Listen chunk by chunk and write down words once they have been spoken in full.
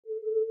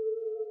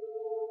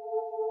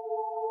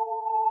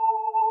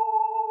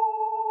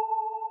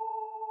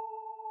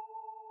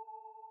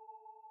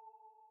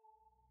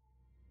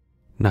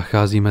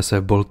Nacházíme se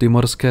v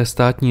baltimorské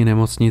státní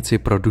nemocnici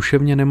pro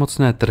duševně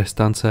nemocné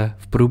trestance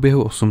v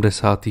průběhu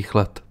 80.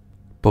 let.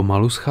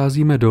 Pomalu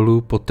scházíme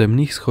dolů po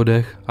temných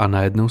schodech a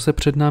najednou se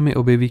před námi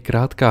objeví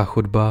krátká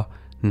chodba,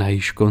 na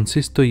jejíž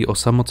konci stojí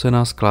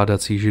osamocená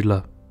skládací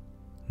židle.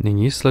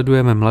 Nyní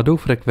sledujeme mladou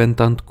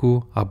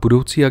frekventantku a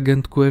budoucí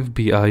agentku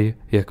FBI,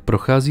 jak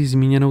prochází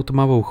zmíněnou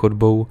tmavou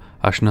chodbou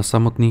až na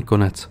samotný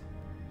konec.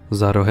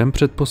 Za rohem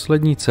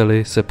předposlední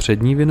cely se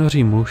před ní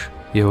vynoří muž,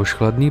 jehož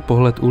chladný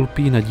pohled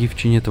ulpí na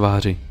dívčině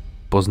tváři.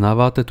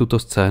 Poznáváte tuto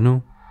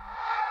scénu?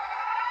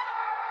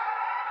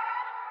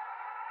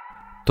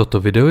 Toto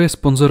video je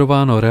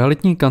sponzorováno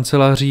realitní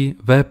kanceláří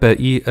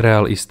VPI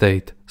Real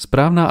Estate,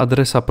 správná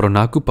adresa pro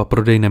nákup a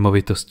prodej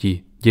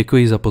nemovitostí.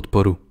 Děkuji za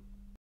podporu.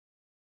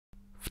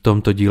 V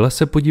tomto díle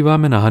se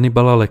podíváme na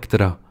Hannibala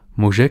Lectera,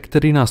 muže,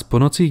 který nás po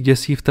nocích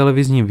děsí v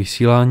televizním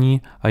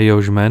vysílání a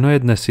jehož jméno je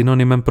dnes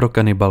synonymem pro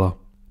kanibala.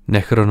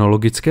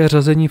 Nechronologické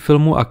řazení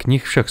filmů a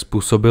knih však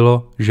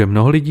způsobilo, že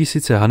mnoho lidí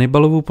sice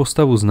Hannibalovu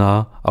postavu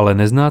zná, ale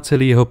nezná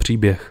celý jeho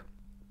příběh.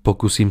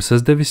 Pokusím se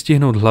zde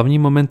vystihnout hlavní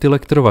momenty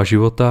Lecterova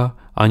života,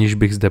 aniž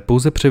bych zde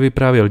pouze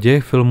převyprávěl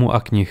děje filmů a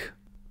knih.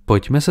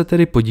 Pojďme se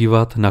tedy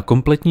podívat na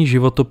kompletní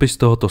životopis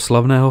tohoto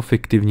slavného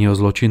fiktivního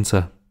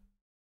zločince.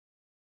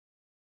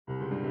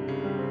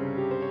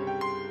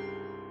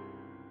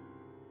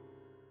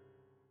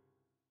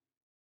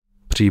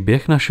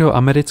 Příběh našeho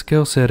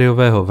amerického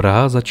sériového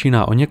vraha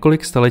začíná o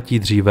několik staletí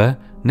dříve,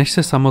 než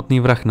se samotný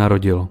vrah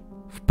narodil.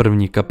 V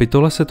první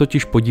kapitole se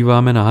totiž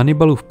podíváme na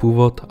Hannibalův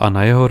původ a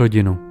na jeho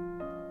rodinu.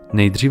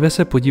 Nejdříve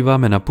se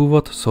podíváme na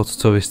původ z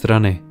otcovy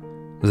strany.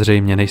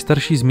 Zřejmě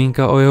nejstarší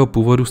zmínka o jeho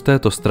původu z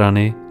této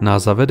strany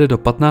nás zavede do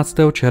 15.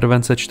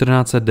 července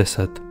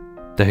 1410.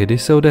 Tehdy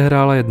se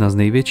odehrála jedna z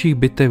největších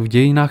bitev v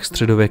dějinách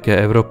středověké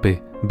Evropy,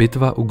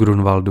 bitva u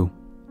Grunwaldu.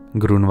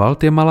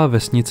 Grunwald je malá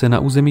vesnice na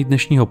území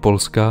dnešního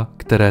Polska,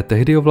 které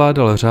tehdy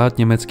ovládal řád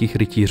německých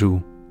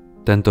rytířů.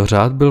 Tento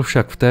řád byl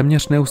však v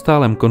téměř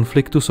neustálém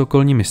konfliktu s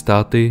okolními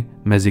státy,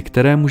 mezi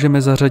které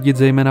můžeme zařadit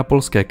zejména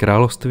Polské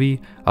království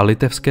a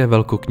Litevské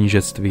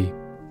velkoknížectví.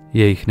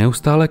 Jejich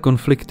neustálé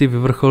konflikty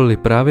vyvrcholily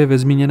právě ve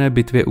zmíněné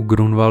bitvě u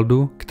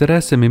Grunwaldu,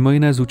 které se mimo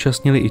jiné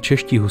zúčastnili i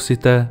čeští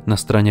husité na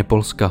straně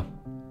Polska.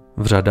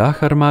 V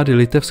řadách armády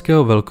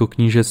Litevského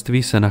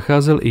velkoknížectví se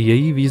nacházel i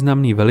její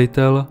významný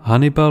velitel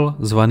Hannibal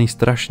zvaný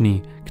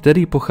Strašný,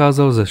 který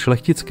pocházel ze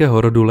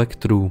šlechtického rodu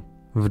Lecterů.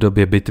 V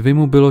době bitvy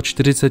mu bylo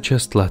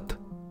 46 let.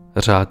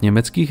 Řád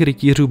německých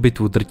rytířů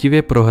bitvu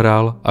drtivě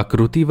prohrál a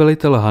krutý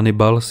velitel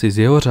Hannibal si z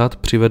jeho řad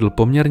přivedl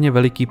poměrně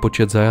veliký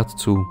počet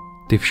zajatců.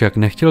 Ty však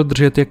nechtěl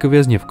držet jako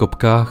vězně v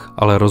kopkách,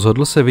 ale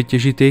rozhodl se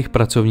vytěžit jejich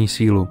pracovní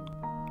sílu.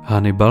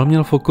 Hannibal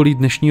měl v okolí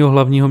dnešního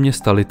hlavního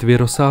města Litvy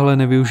rozsáhlé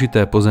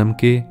nevyužité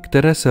pozemky,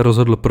 které se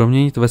rozhodl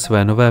proměnit ve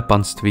své nové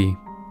panství.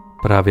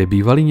 Právě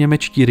bývalí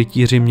němečtí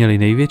rytíři měli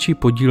největší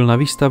podíl na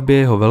výstavbě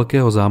jeho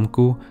velkého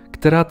zámku,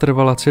 která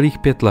trvala celých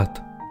 5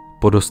 let.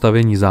 Po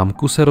dostavění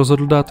zámku se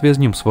rozhodl dát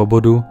vězňům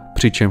svobodu,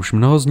 přičemž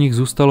mnoho z nich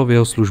zůstalo v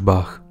jeho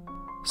službách.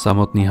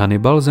 Samotný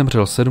Hannibal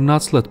zemřel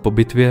 17 let po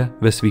bitvě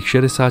ve svých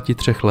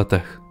 63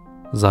 letech.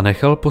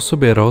 Zanechal po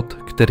sobě rod,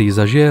 který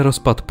zažije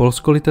rozpad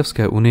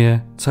Polsko-Litevské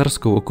unie,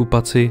 carskou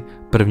okupaci,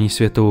 první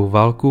světovou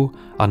válku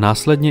a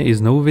následně i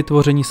znovu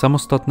vytvoření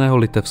samostatného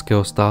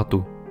litevského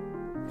státu.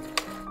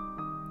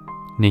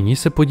 Nyní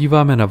se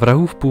podíváme na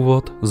vrahův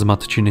původ z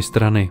matčiny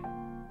strany.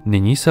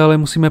 Nyní se ale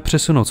musíme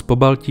přesunout z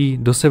Pobaltí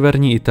do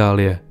severní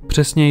Itálie,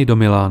 přesněji do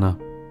Milána.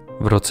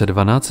 V roce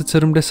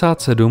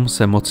 1277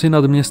 se moci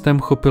nad městem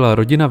chopila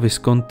rodina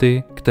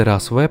Visconti, která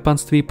svoje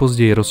panství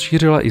později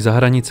rozšířila i za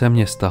hranice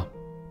města.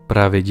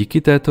 Právě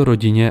díky této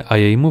rodině a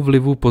jejímu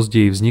vlivu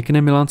později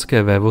vznikne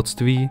milánské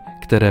vévodství,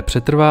 které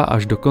přetrvá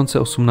až do konce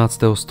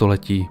 18.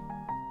 století.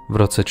 V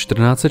roce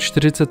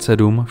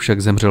 1447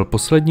 však zemřel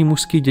poslední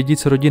mužský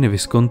dědic rodiny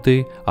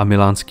Visconti a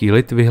milánský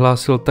lid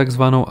vyhlásil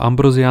takzvanou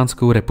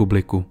Ambrosiánskou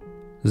republiku.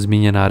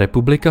 Zmíněná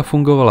republika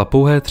fungovala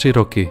pouhé 3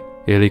 roky,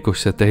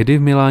 jelikož se tehdy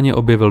v Miláně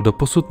objevil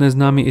doposud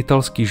neznámý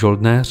italský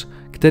žoldnéř,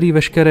 který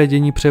veškeré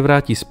dění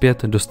převrátí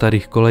zpět do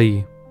starých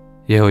kolejí.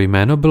 Jeho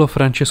jméno bylo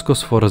Francesco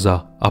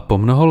Sforza a po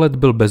mnoho let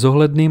byl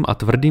bezohledným a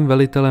tvrdým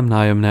velitelem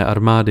nájemné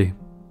armády.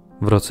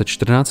 V roce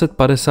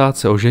 1450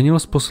 se oženil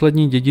s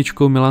poslední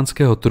dědičkou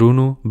milánského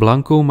trůnu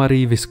Blankou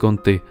Marií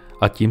Visconti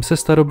a tím se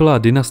starobylá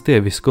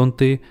dynastie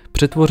Visconti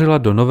přetvořila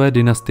do nové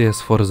dynastie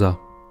Sforza.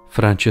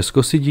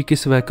 Francesco si díky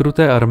své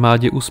kruté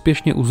armádě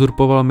úspěšně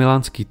uzurpoval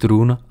milánský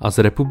trůn a z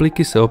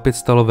republiky se opět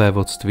stalo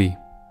vévodství.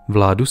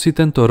 Vládu si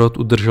tento rod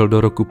udržel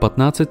do roku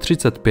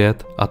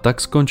 1535 a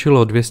tak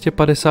skončilo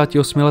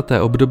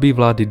 258leté období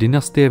vlády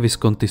dynastie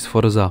Visconti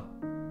Sforza.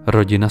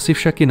 Rodina si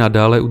však i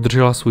nadále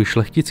udržela svůj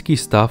šlechtický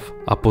stav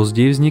a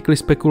později vznikly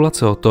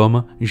spekulace o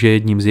tom, že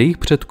jedním z jejich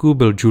předků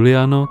byl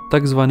Giuliano,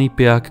 takzvaný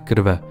piják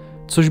krve,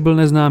 což byl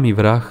neznámý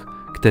vrah,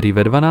 který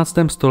ve 12.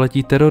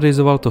 století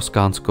terorizoval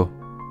Toskánsko.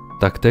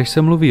 Taktéž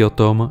se mluví o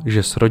tom,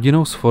 že s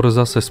rodinou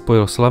Sforza se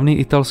spojil slavný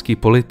italský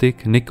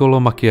politik Niccolò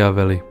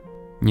Machiavelli.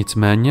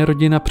 Nicméně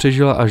rodina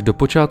přežila až do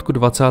počátku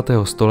 20.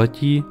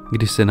 století,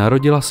 kdy se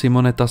narodila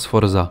Simonetta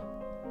Sforza.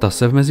 Ta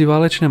se v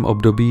meziválečném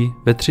období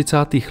ve 30.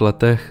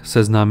 letech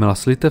seznámila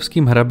s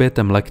litevským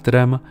hrabětem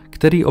Lecterem,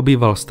 který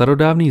obýval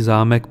starodávný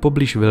zámek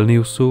poblíž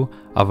Vilniusu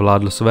a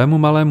vládl svému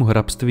malému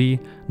hrabství,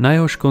 na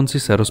jehož konci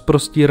se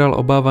rozprostíral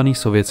obávaný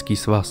Sovětský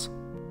svaz.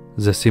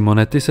 Ze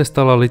Simonety se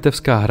stala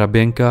litevská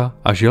hraběnka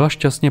a žila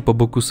šťastně po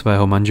boku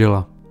svého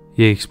manžela.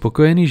 Jejich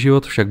spokojený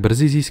život však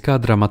brzy získá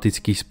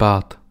dramatický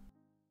spád.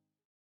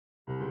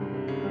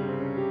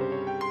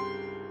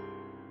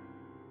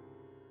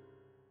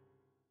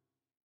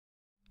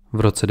 V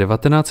roce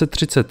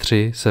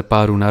 1933 se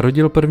páru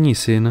narodil první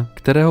syn,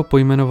 kterého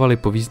pojmenovali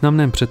po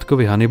významném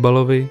předkovi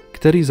Hannibalovi,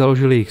 který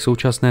založil jejich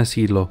současné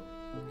sídlo.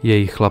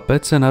 Jejich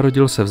chlapec se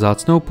narodil se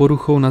vzácnou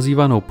poruchou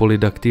nazývanou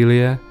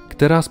polydaktylie,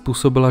 která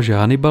způsobila, že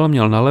Hannibal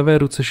měl na levé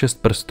ruce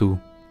 6 prstů.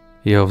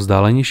 Jeho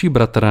vzdálenější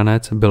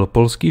bratranec byl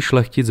polský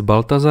šlechtic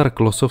Baltazar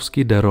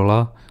Klosowski de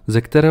Rola,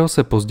 ze kterého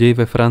se později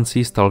ve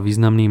Francii stal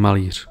významný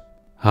malíř.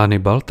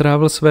 Hannibal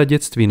trávil své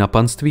dětství na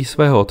panství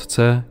svého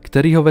otce,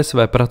 který ho ve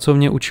své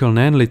pracovně učil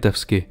nejen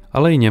litevsky,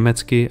 ale i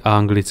německy a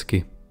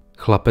anglicky.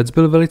 Chlapec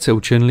byl velice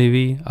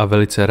učenlivý a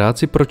velice rád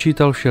si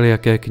pročítal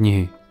všelijaké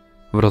knihy.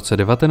 V roce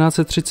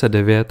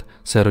 1939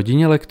 se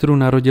rodině Lecterů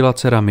narodila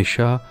dcera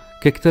Misha,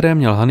 ke které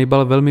měl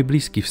Hannibal velmi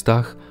blízký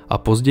vztah a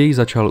později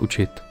začal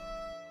učit.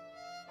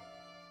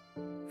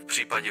 V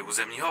případě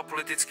územního a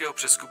politického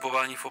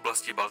přeskupování v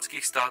oblasti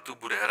baltských států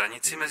bude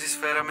hranici mezi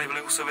sférami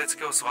vlivu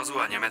Sovětského svazu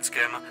a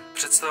Německem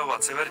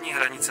představovat severní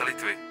hranice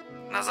Litvy.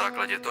 Na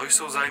základě toho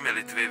jsou zájmy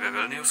Litvy ve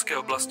Vilniuské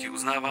oblasti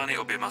uznávány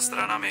oběma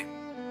stranami.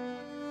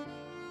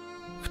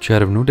 V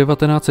červnu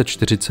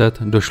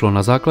 1940 došlo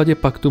na základě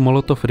paktu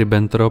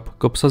Molotov-Ribbentrop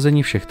k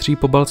obsazení všech 3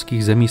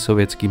 pobaltských zemí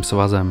Sovětským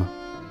svazem.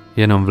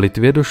 Jenom v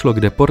Litvě došlo k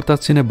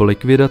deportaci nebo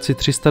likvidaci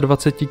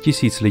 320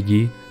 000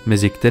 lidí,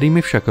 mezi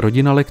kterými však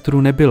rodina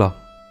Lecterů nebyla.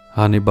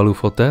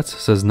 Hannibalův otec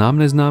se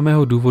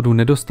neznámého důvodu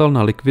nedostal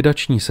na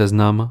likvidační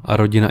seznam a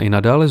rodina i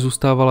nadále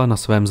zůstávala na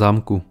svém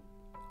zámku.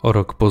 O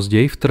rok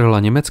později vtrhla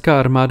německá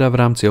armáda v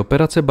rámci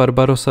operace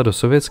Barbarossa do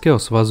Sovětského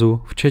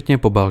svazu, včetně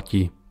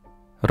Pobaltí.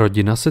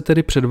 Rodina se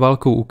tedy před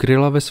válkou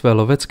ukryla ve své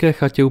lovecké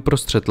chatě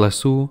uprostřed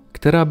lesů,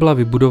 která byla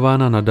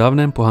vybudována na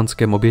dávném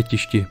pohanském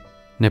obětišti.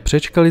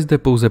 Nepřečkali zde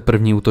pouze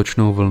první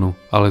útočnou vlnu,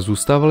 ale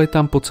zůstávali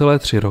tam po celé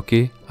 3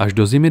 roky až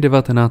do zimy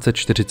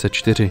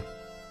 1944.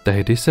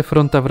 Tehdy se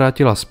fronta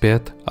vrátila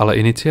zpět, ale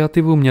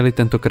iniciativu měli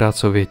tentokrát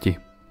Sověti.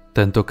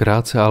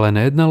 Tentokrát se ale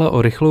nejednalo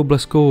o rychlou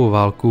bleskovou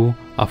válku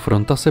a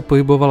fronta se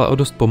pohybovala o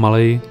dost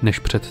pomaleji než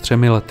před 3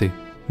 lety.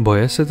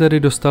 Boje se tedy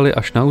dostaly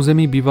až na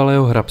území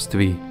bývalého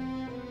hrabství.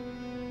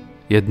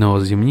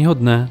 Jednoho zimního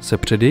dne se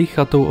před jejich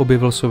chatou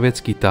objevil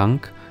sovětský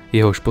tank,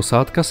 jehož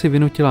posádka si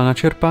vynutila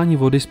načerpání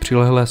vody z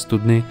přilehlé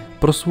studny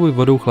pro svůj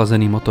vodou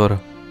chlazený motor.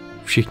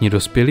 Všichni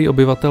dospělí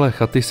obyvatelé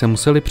chaty se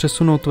museli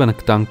přesunout ven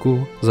k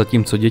tanku,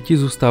 zatímco děti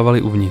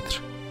zůstávaly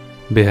uvnitř.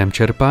 Během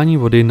čerpání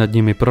vody nad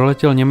nimi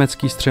proletěl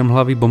německý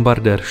střemhlavý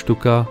bombardér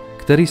Stuka,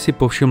 který si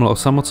povšiml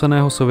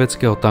osamoceného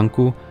sovětského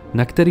tanku,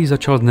 na který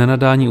začal z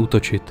nenadání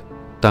útočit.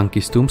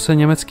 Tankistům se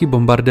německý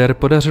bombardér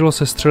podařilo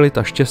sestřelit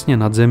až těsně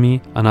nad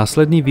zemí a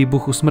následný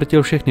výbuch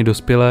usmrtil všechny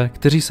dospělé,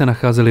 kteří se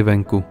nacházeli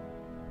venku.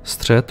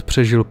 Střet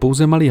přežil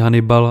pouze malý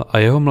Hannibal a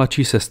jeho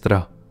mladší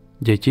sestra.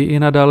 Děti i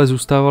nadále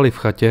zůstávali v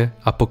chatě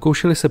a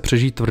pokoušeli se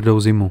přežít tvrdou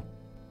zimu.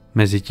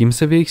 Mezitím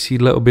se v jejich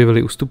sídle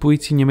objevili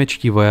ustupující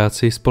němečtí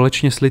vojáci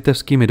společně s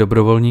litevskými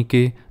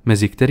dobrovolníky,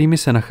 mezi kterými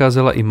se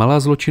nacházela i malá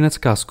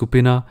zločinecká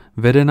skupina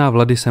vedená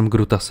Vladisem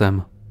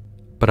Grutasem.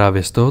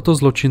 Právě z tohoto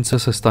zločince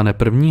se stane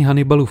první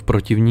Hannibalův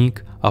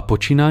protivník a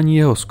počínání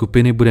jeho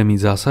skupiny bude mít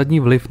zásadní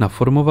vliv na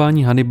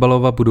formování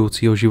Hannibalova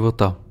budoucího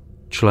života.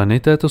 Členy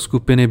této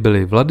skupiny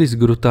byli Vladis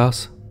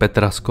Grutas,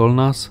 Petra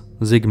Skolnas,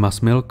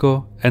 Zigmas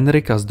Milko,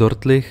 Enrikas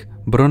Dortlich,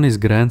 Bronis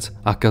Grenz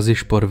a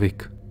Kazimierz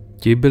Porvik.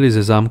 Ti byli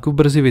ze zámku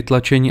brzy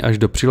vytlačeni až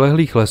do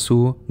přilehlých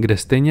lesů, kde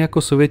stejně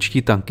jako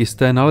sovětští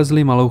tankisté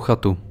nalezli malou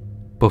chatu.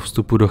 Po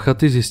vstupu do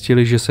chaty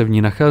zjistili, že se v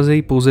ní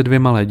nacházejí pouze 2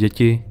 malé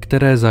děti,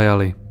 které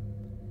zajali.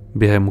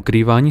 Během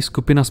ukrývání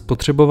skupina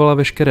spotřebovala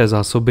veškeré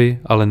zásoby,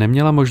 ale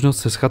neměla možnost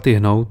se z chaty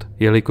hnout,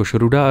 jelikož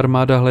Rudá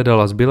armáda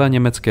hledala zbylé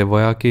německé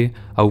vojáky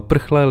a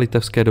uprchlé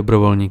litevské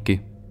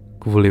dobrovolníky.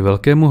 Kvůli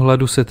velkému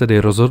hladu se tedy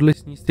rozhodli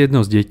sníst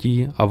jedno z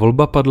dětí a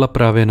volba padla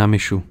právě na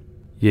Mišu.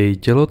 Její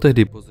tělo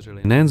tehdy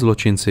pozřeli nejen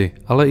zločinci,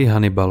 ale i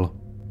Hannibal.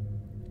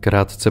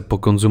 Krátce po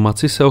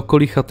konzumaci se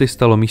okolí chaty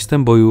stalo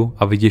místem bojů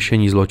a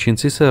vyděšení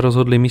zločinci se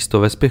rozhodli místo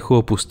ve spěchu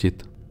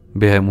opustit.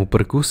 Během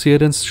úprku si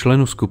jeden z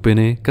členů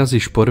skupiny,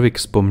 Kazimierz Porvik,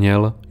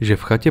 vzpomněl, že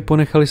v chatě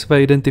ponechali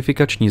své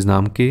identifikační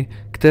známky,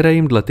 které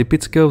jim dle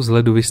typického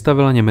vzhledu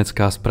vystavila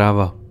německá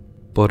správa.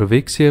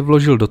 Porvik si je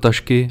vložil do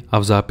tašky a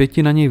v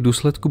zápěti na něj v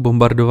důsledku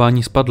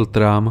bombardování spadl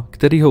trám,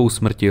 který ho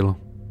usmrtil.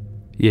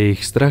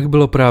 Jejich strach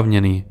byl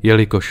oprávněný,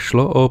 jelikož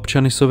šlo o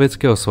občany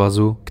Sovětského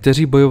svazu,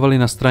 kteří bojovali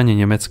na straně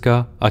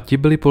Německa a ti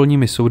byli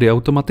polními soudy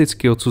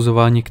automaticky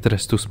odsuzováni k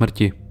trestu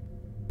smrti.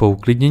 Po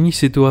uklidnění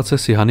situace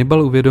si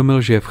Hannibal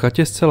uvědomil, že je v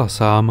chatě zcela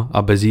sám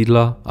a bez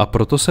jídla, a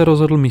proto se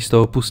rozhodl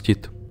místo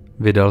opustit.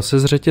 Vydal se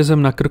s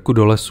řetězem na krku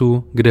do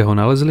lesu, kde ho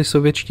nalezli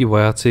sovětští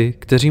vojáci,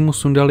 kteří mu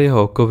sundali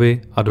jeho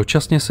okovy a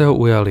dočasně se ho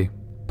ujali.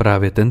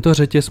 Právě tento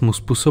řetěz mu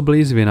způsobil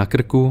jizvy na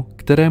krku,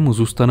 které mu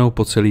zůstanou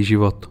po celý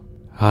život.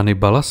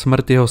 Hannibala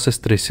smrt jeho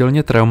sestry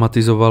silně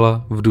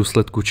traumatizovala, v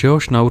důsledku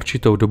čehož na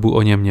určitou dobu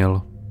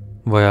oněměl.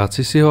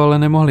 Vojáci si ho ale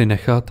nemohli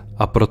nechat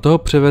a proto ho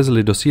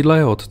převezli do sídla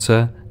jeho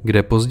otce,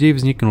 kde později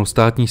vzniknul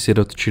státní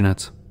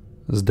sirotčinec.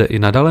 Zde i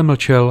nadále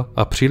mlčel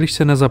a příliš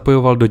se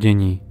nezapojoval do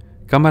dění.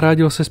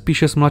 Kamarádil se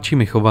spíše s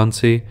mladšími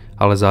chovanci,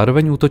 ale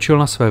zároveň útočil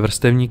na své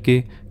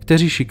vrstevníky,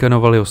 kteří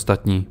šikanovali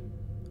ostatní.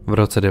 V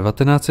roce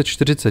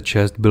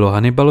 1946 bylo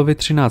Hannibalovi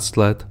 13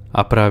 let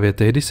a právě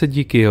tehdy se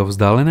díky jeho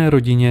vzdálené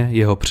rodině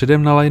jeho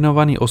předem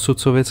nalajnovaný osud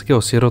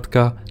sovětského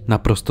sirotka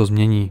naprosto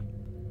změní.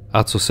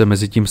 A co se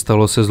mezi tím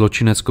stalo se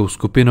zločineckou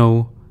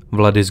skupinou?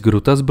 Vladis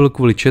Grutas byl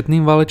kvůli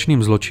četným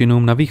válečným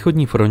zločinům na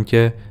východní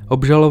frontě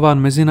obžalován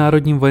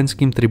Mezinárodním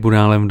vojenským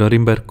tribunálem v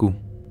Norimberku.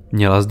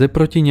 Měla zde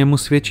proti němu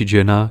svědčit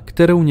žena,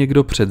 kterou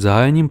někdo před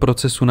zahájením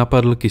procesu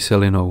napadl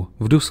kyselinou,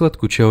 v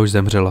důsledku čehož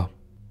zemřela.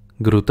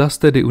 Grutas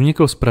tedy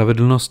unikl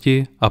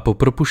spravedlnosti a po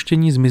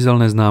propuštění zmizel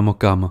neznámo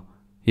kam.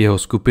 Jeho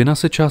skupina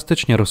se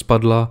částečně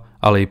rozpadla,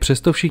 ale i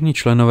přesto všichni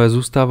členové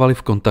zůstávali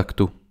v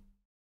kontaktu.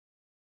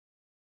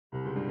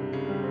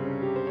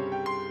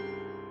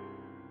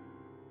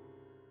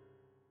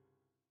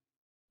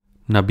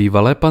 Na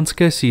bývalé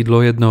panské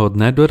sídlo jednoho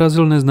dne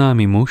dorazil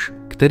neznámý muž,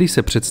 který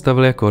se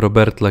představil jako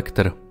Robert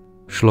Lecter.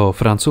 Šlo o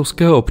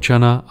francouzského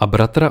občana a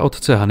bratra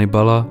otce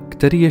Hannibala,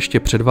 který ještě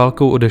před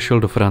válkou odešel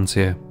do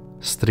Francie.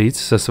 Strýc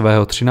se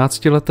svého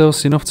 13letého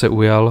synovce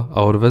ujal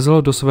a odvezl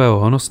ho do svého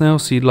honosného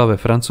sídla ve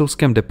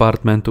francouzském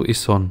departementu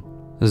Isson.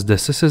 Zde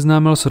se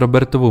seznámil s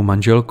Robertovou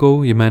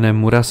manželkou jménem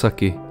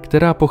Murasaki,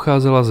 která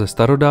pocházela ze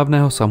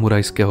starodávného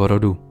samurajského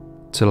rodu.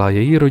 Celá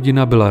její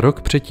rodina byla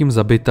rok předtím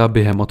zabita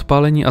během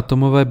odpálení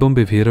atomové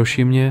bomby v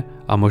Hirošimě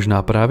a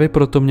možná právě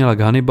proto měla k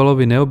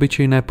Hannibalovi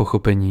neobyčejné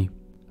pochopení.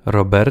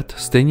 Robert,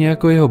 stejně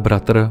jako jeho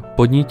bratr,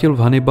 podnítil v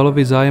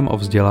Hannibalovi zájem o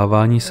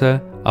vzdělávání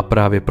se a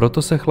právě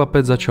proto se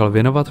chlapec začal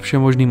věnovat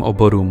všemožným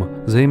oborům,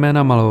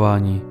 zejména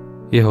malování.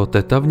 Jeho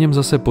teta v něm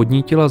zase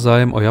podnítila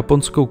zájem o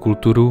japonskou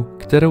kulturu,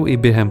 kterou i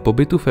během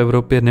pobytu v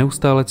Evropě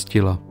neustále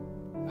ctila.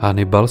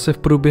 Hannibal se v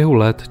průběhu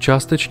let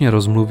částečně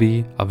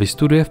rozmluví a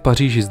vystuduje v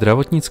Paříži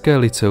zdravotnické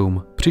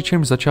lyceum,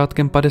 přičemž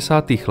začátkem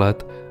 50.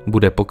 let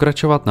bude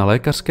pokračovat na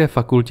lékařské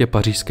fakultě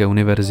Pařížské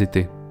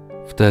univerzity.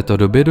 V této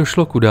době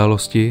došlo k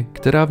události,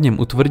 která v něm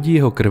utvrdí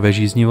jeho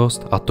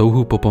krvežíznivost a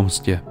touhu po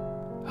pomstě.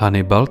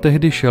 Hannibal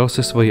tehdy šel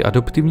se svojí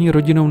adoptivní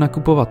rodinou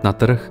nakupovat na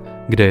trh,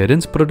 kde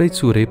jeden z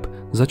prodejců ryb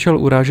začal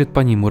urážet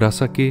paní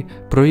Murasaki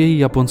pro její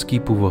japonský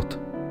původ.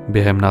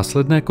 Během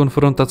následné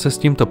konfrontace s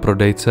tímto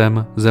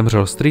prodejcem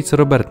zemřel strýc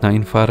Robert na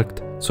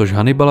infarkt, což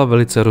Hannibala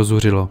velice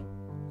rozuřilo.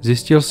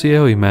 Zjistil si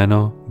jeho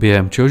jméno,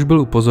 během čehož byl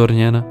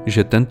upozorněn,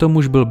 že tento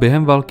muž byl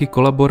během války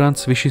kolaborant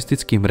s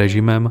višistickým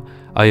režimem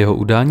a jeho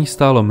udání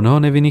stálo mnoho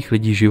nevinných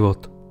lidí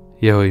život.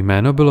 Jeho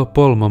jméno bylo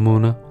Paul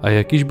Momun a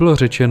jak již bylo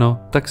řečeno,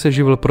 tak se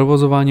živil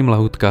provozováním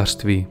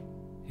lahůdkářství.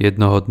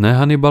 Jednoho dne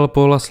Hannibal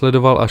Paula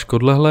sledoval až k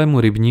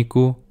odlehlému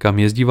rybníku, kam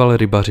jezdíval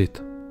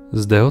rybařit.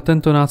 Zde ho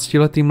tento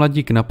náctiletý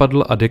mladík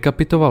napadl a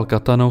dekapitoval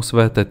katanou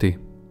své tety.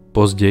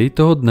 Později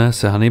toho dne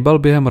se Hannibal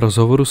během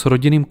rozhovoru s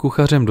rodinným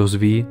kuchařem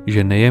dozví,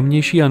 že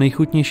nejjemnější a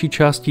nejchutnější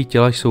částí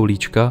těla jsou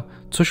líčka,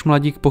 což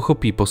mladík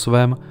pochopí po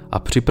svém a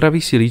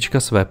připraví si líčka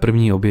své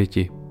první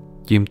oběti.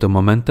 Tímto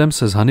momentem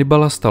se z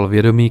Hannibala stal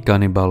vědomý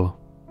kanibal.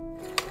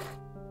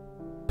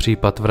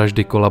 Případ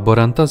vraždy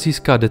kolaboranta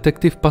získá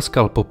detektiv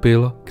Pascal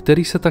Popil,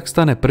 který se tak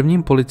stane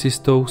prvním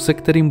policistou, se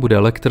kterým bude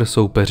Lecter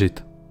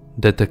soupeřit.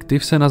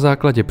 Detektiv se na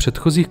základě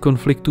předchozích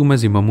konfliktů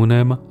mezi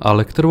Momunem a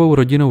Lecterovou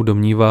rodinou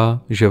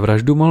domnívá, že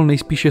vraždu mohl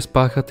nejspíše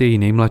spáchat její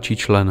nejmladší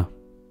člen.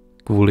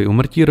 Kvůli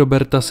úmrtí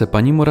Roberta se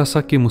paní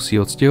Murasaki musí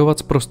odstěhovat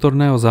z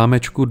prostorného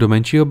zámečku do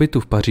menšího bytu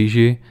v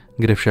Paříži,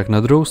 kde však na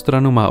druhou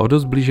stranu má o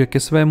dost blíže ke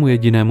svému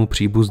jedinému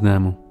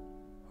příbuznému.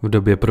 V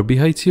době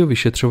probíhajícího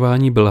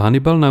vyšetřování byl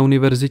Hannibal na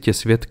univerzitě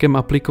svědkem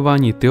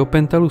aplikování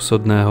thiopentalu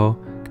sodného,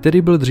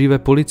 který byl dříve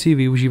policií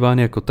využíván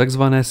jako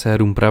tzv.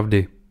 Sérum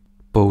pravdy.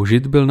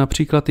 Použit byl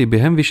například i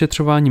během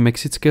vyšetřování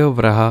mexického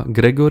vraha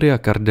Gregoria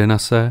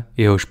Cardenase,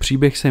 jehož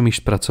příběh jsem již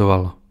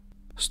zpracoval.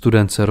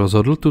 Student se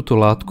rozhodl tuto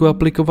látku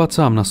aplikovat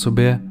sám na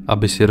sobě,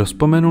 aby si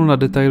rozpomenul na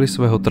detaily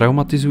svého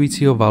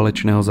traumatizujícího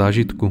válečného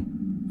zážitku.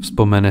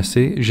 Vzpomene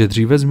si, že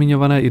dříve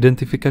zmiňované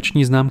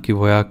identifikační známky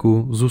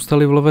vojáků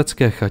zůstaly v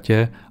lovecké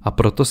chatě a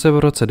proto se v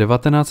roce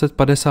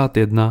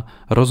 1951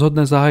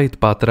 rozhodne zahájit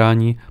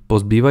pátrání po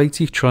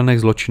zbývajících členech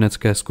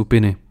zločinecké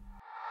skupiny.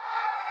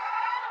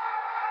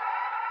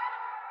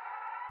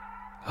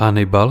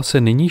 Hannibal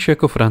se nyníž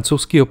jako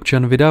francouzský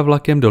občan vydá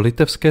vlakem do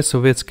Litevské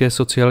sovětské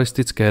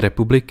socialistické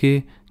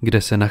republiky,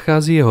 kde se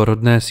nachází jeho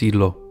rodné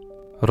sídlo.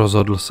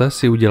 Rozhodl se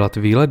si udělat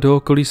výlet do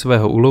okolí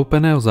svého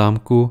uloupeného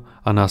zámku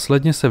a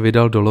následně se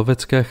vydal do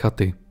lovecké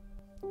chaty.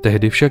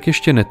 Tehdy však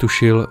ještě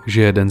netušil,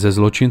 že jeden ze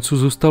zločinců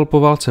zůstal po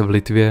válce v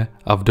Litvě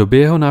a v době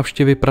jeho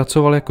návštěvy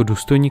pracoval jako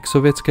důstojník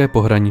sovětské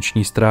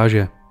pohraniční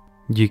stráže.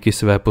 Díky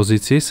své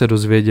pozici se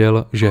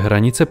dozvěděl, že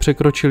hranice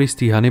překročil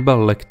jistý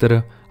Hannibal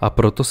Lecter a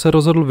proto se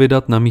rozhodl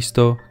vydat na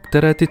místo,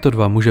 které tyto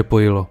dva muže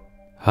pojilo.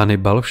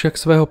 Hannibal však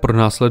svého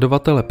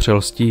pronásledovatele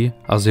přelstí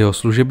a z jeho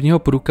služebního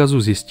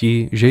průkazu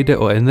zjistí, že jde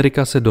o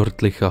Enrikase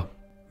Dortlicha.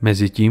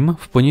 Mezitím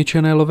v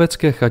poničené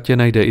lovecké chatě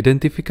najde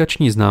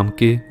identifikační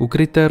známky,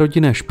 ukryté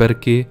rodinné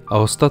šperky a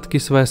ostatky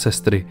své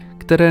sestry,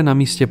 které na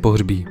místě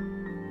pohřbí.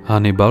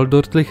 Hannibal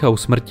Dortlicha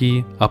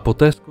usmrtí a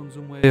poté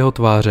zkonzumuje jeho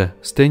tváře,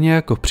 stejně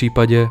jako v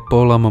případě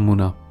Paula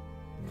Mamuna.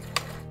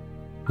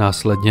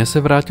 Následně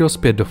se vrátil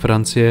zpět do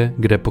Francie,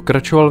 kde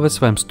pokračoval ve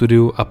svém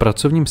studiu a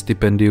pracovním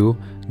stipendiu,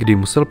 kdy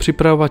musel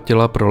připravovat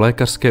těla pro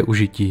lékařské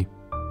užití.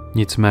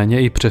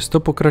 Nicméně i přesto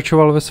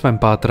pokračoval ve svém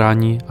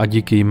pátrání a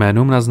díky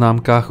jménům na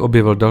známkách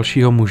objevil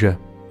dalšího muže.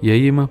 Je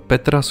jim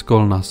Petra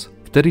Skolnas,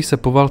 který se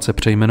po válce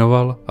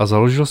přejmenoval a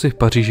založil si v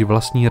Paříži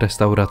vlastní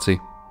restauraci.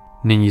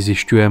 Nyní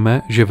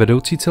zjišťujeme, že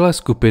vedoucí celé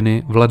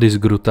skupiny Vladis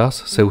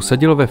Grutas se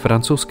usadil ve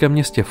francouzském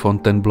městě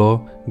Fontainebleau,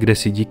 kde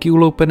si díky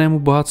uloupenému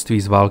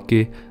bohatství z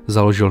války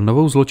založil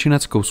novou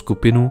zločineckou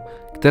skupinu,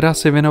 která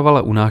se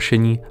věnovala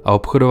unášení a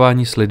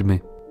obchodování s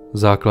lidmi.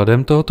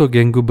 Základem tohoto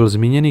gangu byl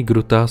zmíněný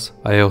Grutas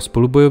a jeho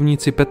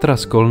spolubojovníci Petra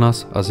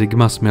Skolnas a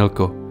Zigma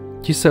Smilko.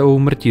 Ti se o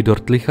úmrtí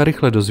Dortlicha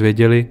rychle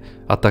dozvěděli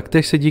a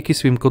taktéž se díky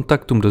svým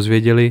kontaktům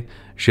dozvěděli,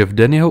 že v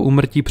den jeho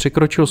úmrtí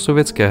překročil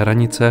sovětské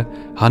hranice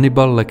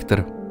Hannibal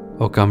Lecter.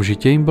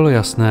 Okamžitě jim bylo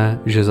jasné,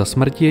 že za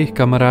smrtí jejich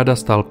kamaráda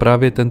stál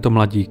právě tento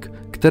mladík,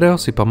 kterého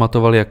si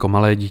pamatovali jako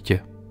malé dítě.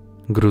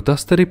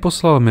 Grutas tedy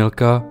poslal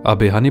Milka,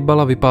 aby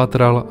Hannibala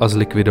vypátral a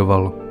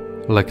zlikvidoval.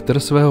 Lecter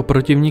svého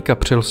protivníka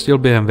přelstil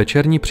během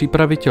večerní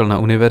přípravy těl na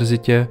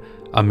univerzitě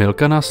a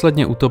Milka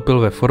následně utopil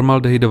ve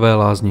formaldehydové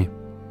lázni.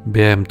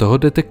 Během toho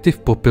detektiv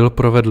Popil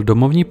provedl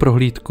domovní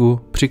prohlídku,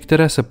 při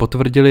které se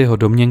potvrdily jeho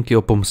domněnky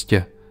o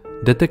pomstě.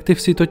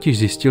 Detektiv si totiž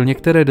zjistil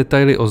některé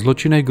detaily o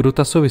zločinech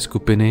Grutasovy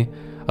skupiny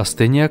a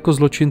stejně jako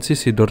zločinci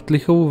si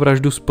Dortlichovu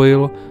vraždu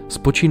spojil s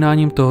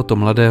počínáním tohoto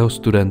mladého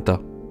studenta.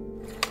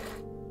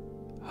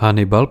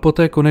 Hannibal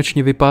poté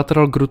konečně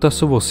vypátral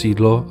Grutasovo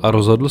sídlo a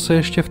rozhodl se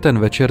ještě v ten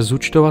večer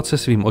zúčtovat se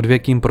svým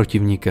odvěkým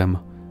protivníkem.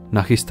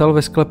 Nachystal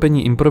ve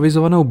sklepení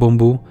improvizovanou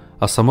bombu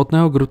a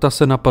samotného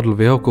Grutase napadl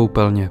v jeho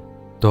koupelně.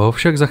 Toho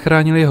však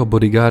zachránili jeho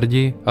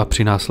bodyguardi a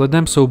při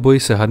následném souboji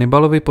se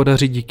Hannibalovi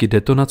podaří díky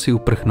detonaci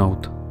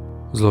uprchnout.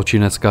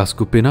 Zločinecká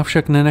skupina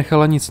však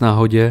nenechala nic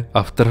náhodě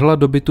a vtrhla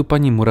do bytu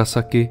paní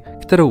Murasaki,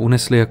 kterou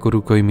unesli jako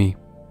rukojmí.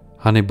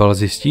 Hannibal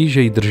zjistí,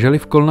 že ji drželi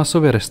v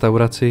Kolnasově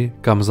restauraci,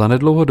 kam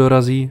zanedlouho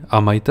dorazí a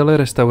majitele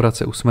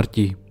restaurace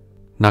usmrtí.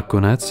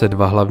 Nakonec se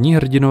dva hlavní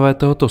hrdinové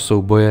tohoto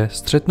souboje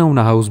střetnou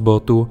na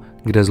houseboatu,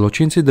 kde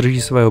zločinci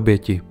drží své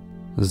oběti.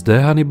 Zde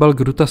Hannibal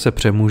Grutase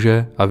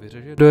přemůže a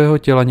vyřeže do jeho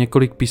těla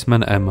několik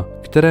písmen M,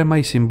 které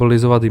mají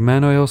symbolizovat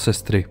jméno jeho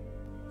sestry.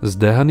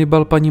 Zde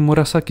Hannibal paní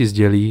Murasaki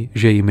sdělí,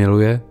 že ji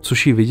miluje,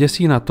 což ji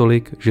vyděsí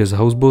natolik, že z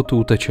houseboatu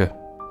uteče.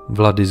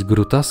 Vladis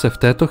Grutas se v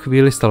této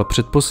chvíli stal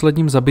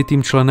předposledním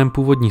zabitým členem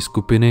původní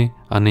skupiny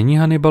a nyní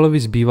Hannibalovi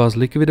zbývá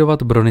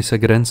zlikvidovat Bronise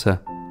Grence.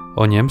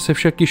 O něm se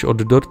však již od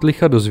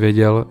Dortlicha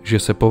dozvěděl, že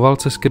se po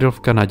válce skryl v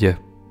Kanadě.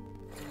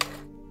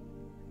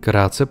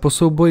 Krátce po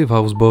souboji v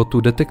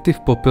houseboatu detektiv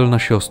Popil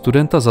našeho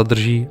studenta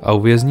zadrží a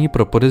uvězní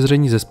pro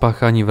podezření ze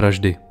spáchání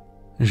vraždy.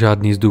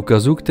 Žádný z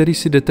důkazů, který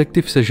si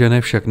detektiv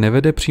sežene, však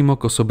nevede přímo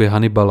k osobě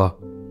Hannibala.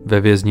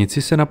 Ve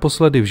věznici se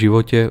naposledy v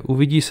životě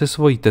uvidí se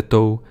svojí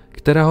tetou,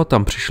 která ho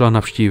tam přišla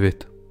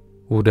navštívit.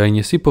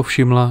 Údajně si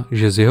povšimla,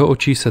 že z jeho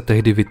očí se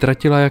tehdy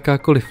vytratila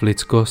jakákoliv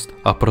lidskost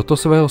a proto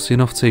svého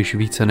synovce již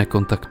více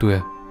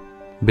nekontaktuje.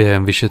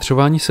 Během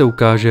vyšetřování se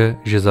ukáže,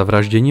 že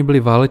zavražděni byli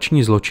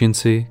váleční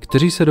zločinci,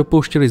 kteří se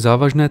dopouštěli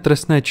závažné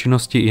trestné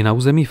činnosti i na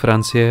území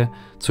Francie,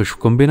 což v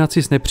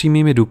kombinaci s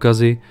nepřímými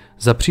důkazy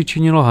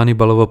zapříčinilo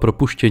Hannibalovo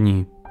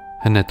propuštění.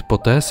 Hned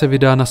poté se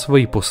vydá na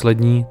svoji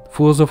poslední, v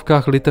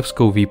uvozovkách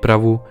litevskou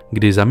výpravu,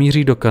 kdy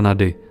zamíří do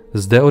Kanady.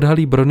 Zde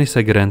odhalí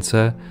Bronise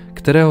Grence,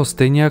 kterého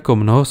stejně jako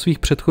mnoho svých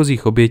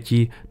předchozích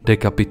obětí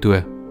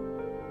dekapituje.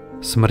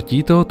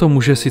 Smrtí tohoto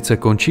muže sice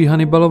končí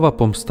Hannibalova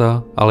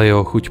pomsta, ale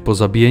jeho chuť po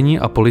zabíjení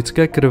a po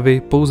lidské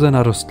krvi pouze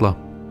narostla.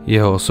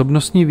 Jeho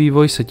osobnostní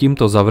vývoj se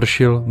tímto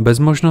završil bez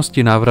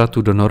možnosti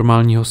návratu do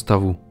normálního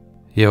stavu.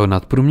 Jeho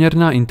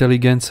nadprůměrná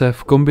inteligence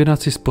v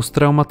kombinaci s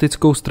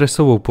posttraumatickou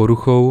stresovou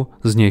poruchou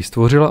z něj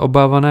stvořila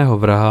obávaného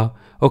vraha,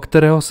 o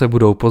kterého se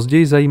budou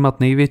později zajímat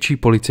největší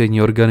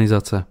policejní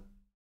organizace.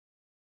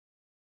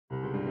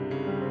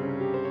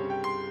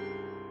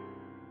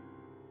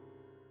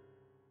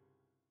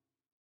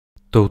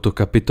 Touto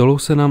kapitolou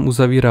se nám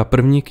uzavírá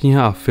první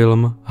kniha a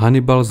film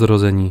Hannibal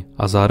zrození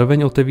a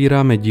zároveň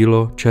otevíráme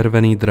dílo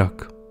Červený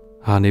drak.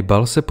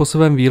 Hannibal se po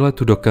svém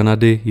výletu do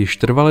Kanady již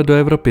trvale do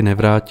Evropy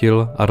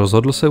nevrátil a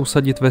rozhodl se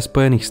usadit ve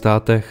Spojených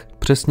státech,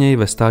 přesněji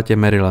ve státě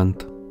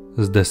Maryland.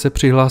 Zde se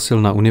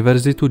přihlásil na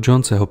univerzitu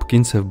Johnse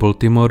Hopkinse v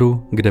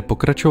Baltimoru, kde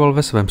pokračoval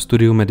ve svém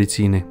studiu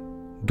medicíny.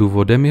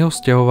 Důvodem jeho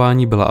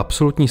stěhování byla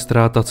absolutní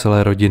ztráta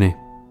celé rodiny.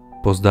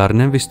 Po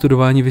zdárném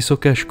vystudování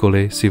vysoké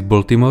školy si v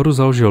Baltimoru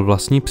založil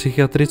vlastní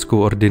psychiatrickou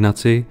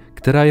ordinaci,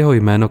 která jeho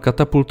jméno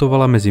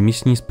katapultovala mezi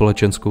místní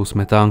společenskou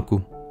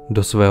smetánku.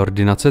 Do své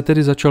ordinace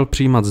tedy začal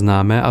přijímat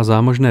známé a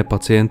zámožné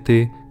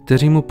pacienty,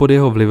 kteří mu pod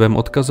jeho vlivem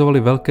odkazovali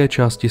velké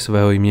části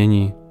svého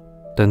jmění.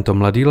 Tento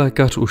mladý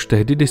lékař už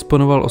tehdy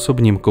disponoval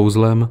osobním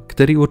kouzlem,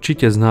 který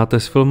určitě znáte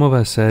z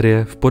filmové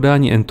série V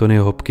podání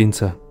Anthonyho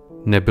Hopkinse.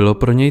 Nebylo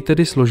pro něj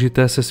tedy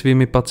složité se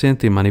svými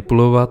pacienty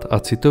manipulovat a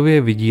citově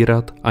je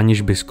vydírat,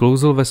 aniž by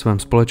sklouzl ve svém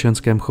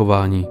společenském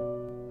chování.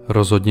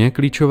 Rozhodně je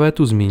klíčové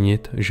tu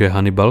zmínit, že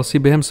Hannibal si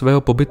během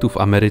svého pobytu v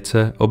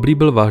Americe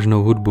oblíbil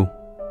vážnou hudbu.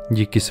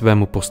 Díky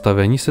svému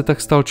postavení se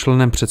tak stal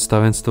členem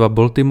představenstva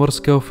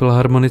Baltimorského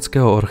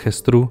filharmonického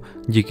orchestru,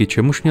 díky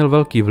čemuž měl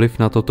velký vliv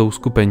na toto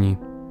uskupení.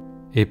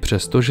 I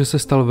přesto, že se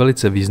stal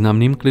velice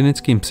významným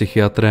klinickým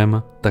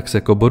psychiatrem, tak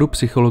se k oboru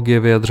psychologie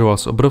vyjadřoval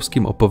s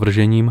obrovským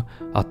opovržením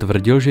a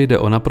tvrdil, že jde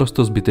o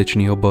naprosto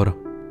zbytečný obor.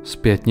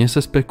 Zpětně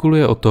se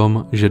spekuluje o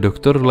tom, že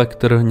doktor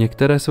Lecter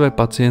některé své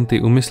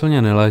pacienty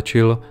úmyslně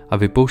neléčil a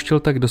vypouštěl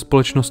tak do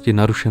společnosti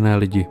narušené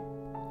lidi.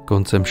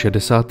 Koncem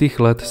 60.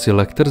 let si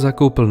Lecter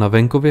zakoupil na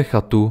venkově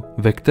chatu,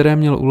 ve které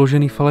měl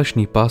uložený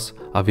falešný pas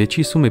a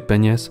větší sumy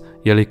peněz,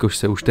 jelikož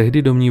se už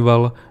tehdy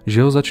domníval,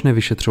 že ho začne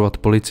vyšetřovat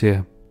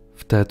policie.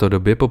 V této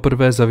době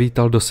poprvé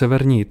zavítal do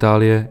severní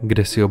Itálie,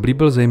 kde si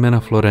oblíbil zejména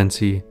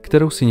Florencii,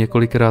 kterou si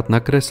několikrát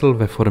nakreslil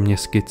ve formě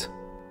skic.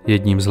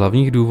 Jedním z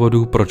hlavních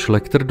důvodů, proč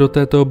Lecter do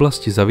této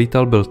oblasti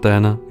zavítal, byl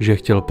ten, že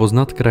chtěl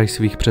poznat kraj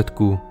svých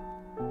předků.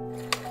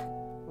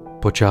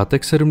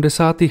 Počátek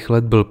 70.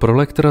 let byl pro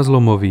Lectera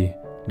zlomový.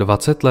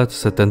 20 let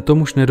se tento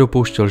muž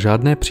nedopouštěl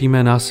žádné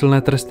přímé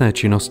násilné trestné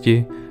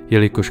činnosti,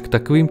 jelikož k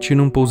takovým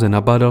činům pouze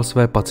nabádal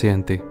své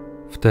pacienty.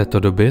 V této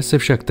době se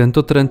však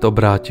tento trend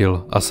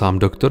obrátil a sám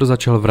doktor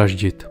začal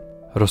vraždit.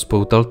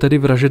 Rozpoutal tedy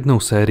vražednou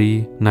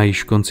sérii, na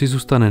jejíž konci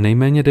zůstane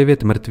nejméně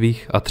 9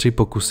 mrtvých a 3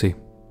 pokusy.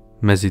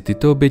 Mezi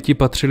tyto oběti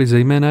patřili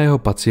zejména jeho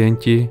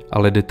pacienti,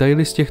 ale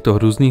detaily z těchto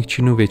hrůzných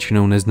činů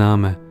většinou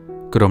neznáme.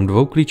 Krom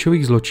 2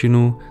 klíčových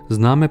zločinů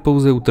známe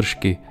pouze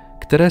útržky,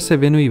 které se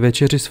věnují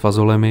večeři s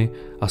fazolemi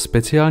a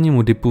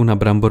speciálnímu dipu na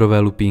bramborové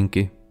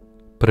lupínky.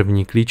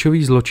 První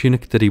klíčový zločin,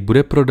 který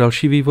bude pro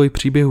další vývoj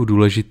příběhu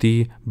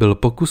důležitý, byl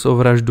pokus o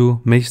vraždu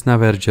Masona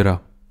Vergera.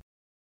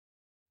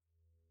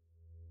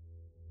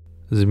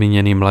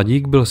 Zmíněný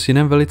mladík byl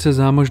synem velice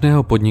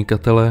zámožného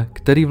podnikatele,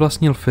 který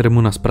vlastnil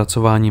firmu na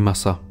zpracování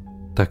masa.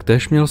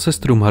 Taktéž měl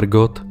sestru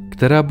Margot,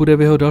 která bude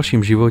v jeho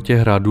dalším životě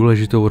hrát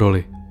důležitou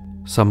roli.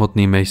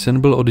 Samotný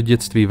Mason byl od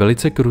dětství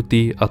velice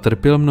krutý a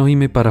trpěl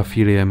mnohými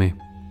parafiliemi.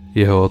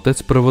 Jeho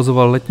otec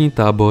provozoval letní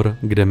tábor,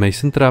 kde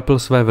Mason trápil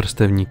své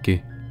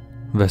vrstevníky.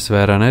 Ve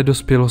své rané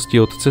dospělosti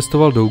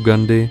odcestoval do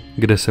Ugandy,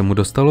 kde se mu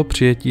dostalo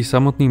přijetí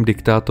samotným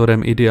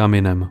diktátorem Idi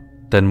Aminem.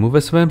 Ten mu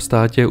ve svém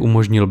státě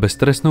umožnil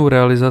beztrestnou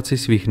realizaci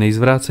svých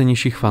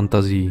nejzvrácenějších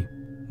fantazií.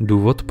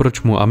 Důvod,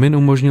 proč mu Amin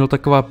umožnil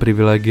taková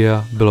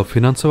privilegia, bylo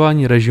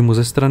financování režimu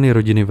ze strany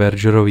rodiny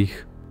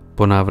Vergerových.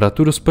 Po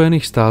návratu do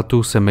Spojených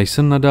států se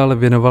Mason nadále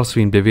věnoval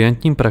svým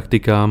deviantním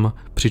praktikám,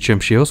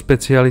 přičemž jeho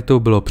specialitou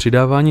bylo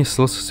přidávání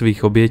slz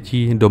svých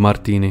obětí do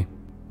martýny.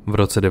 V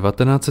roce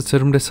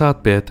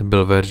 1975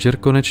 byl Verger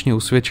konečně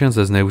usvědčen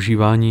ze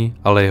zneužívání,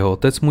 ale jeho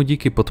otec mu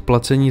díky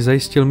podplacení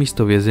zajistil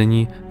místo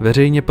vězení,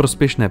 veřejně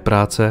prospěšné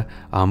práce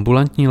a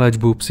ambulantní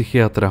léčbu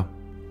psychiatra.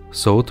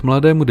 Soud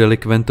mladému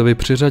delikventovi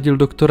přiřadil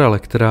doktora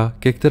Lectera,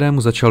 ke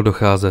kterému začal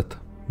docházet.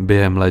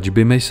 Během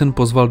léčby Mason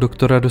pozval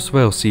doktora do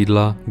svého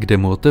sídla, kde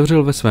mu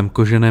otevřel ve svém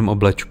koženém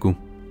oblečku.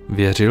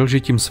 Věřil, že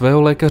tím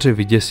svého lékaře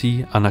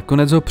vyděsí a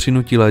nakonec ho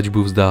přinutí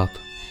léčbu vzdát.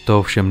 To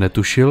ovšem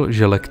netušil,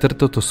 že Lecter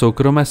toto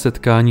soukromé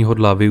setkání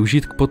hodlá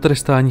využít k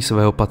potrestání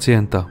svého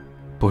pacienta.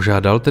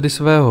 Požádal tedy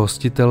svého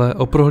hostitele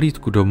o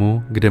prohlídku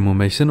domu, kde mu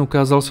Mason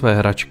ukázal své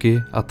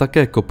hračky a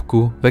také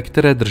kopku, ve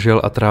které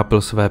držel a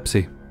trápil své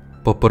psy.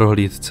 Po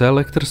prohlídce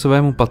Lecter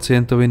svému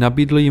pacientovi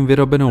nabídl jim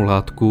vyrobenou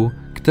látku,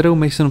 kterou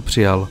Mason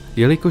přijal,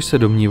 jelikož se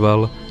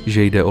domníval,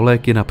 že jde o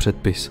léky na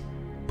předpis.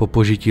 Po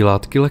požití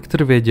látky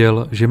Lecter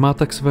věděl, že má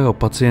tak svého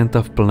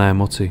pacienta v plné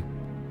moci.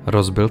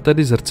 Rozbil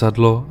tedy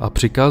zrcadlo a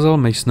přikázal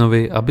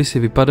Masonovi, aby si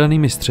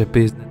vypadanými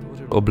střepy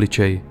znetvořil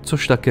obličej,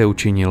 což také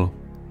učinil.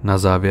 Na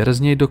závěr z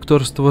něj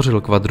doktor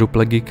stvořil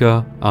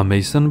kvadruplegika a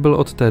Mason byl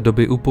od té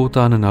doby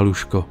upoután na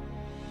lůžko.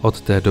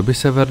 Od té doby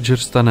se Verger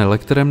stane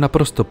Lecterem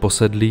naprosto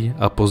posedlý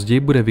a později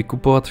bude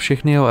vykupovat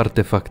všechny jeho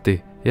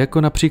artefakty,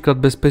 jako například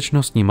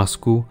bezpečnostní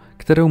masku,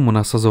 kterou mu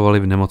nasazovali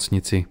v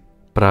nemocnici.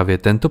 Právě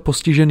tento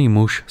postižený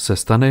muž se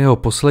stane jeho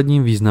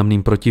posledním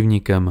významným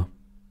protivníkem.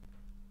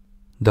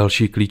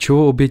 Další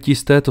klíčovou obětí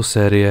z této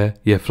série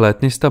je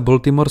flétnista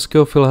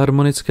Baltimorského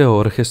filharmonického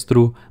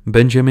orchestru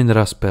Benjamin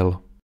Raspel.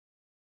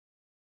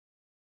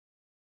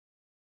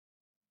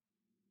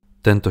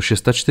 Tento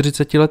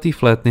 46letý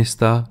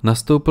flétnista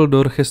nastoupil do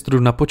orchestru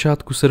na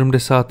počátku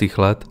 70.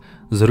 let,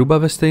 zhruba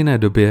ve stejné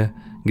době,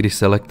 kdy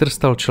se Lecter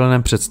stal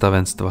členem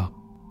představenstva.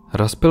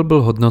 Raspel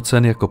byl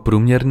hodnocen jako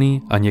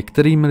průměrný a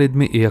některými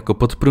lidmi i jako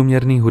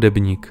podprůměrný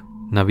hudebník.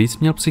 Navíc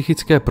měl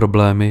psychické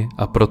problémy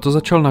a proto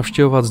začal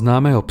navštěvovat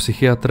známého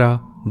psychiatra,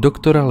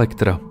 doktora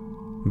Lectera.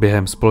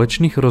 Během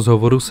společných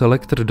rozhovorů se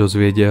Lecter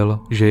dozvěděl,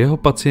 že jeho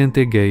pacient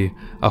je gay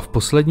a v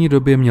poslední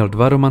době měl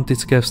 2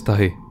 romantické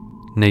vztahy.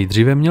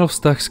 Nejdříve měl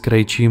vztah s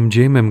krejčím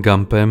Jamesem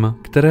Gumpem,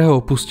 kterého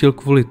opustil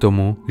kvůli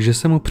tomu, že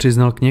se mu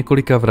přiznal k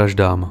několika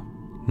vraždám.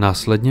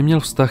 Následně měl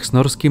vztah s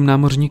norským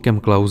námořníkem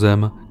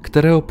Klausem,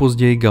 kterého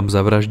později Gump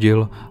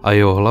zavraždil a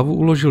jeho hlavu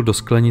uložil do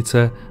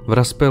sklenice v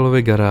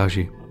Raspelově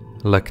garáži.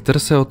 Lecter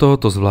se o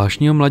tohoto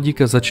zvláštního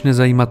mladíka začne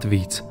zajímat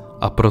víc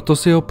a proto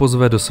si ho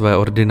pozve do své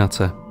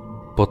ordinace.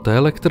 Poté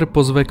Lecter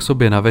pozve k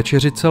sobě na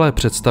večeři celé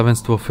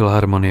představenstvo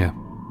filharmonie.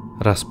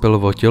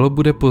 Raspelovo tělo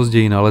bude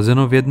později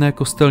nalezeno v jedné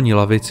kostelní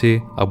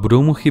lavici a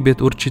budou mu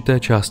chybět určité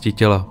části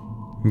těla.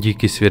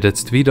 Díky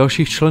svědectví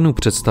dalších členů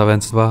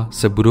představenstva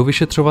se budou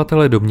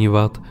vyšetřovatelé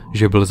domnívat,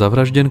 že byl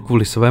zavražděn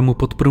kvůli svému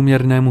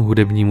podprůměrnému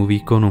hudebnímu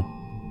výkonu.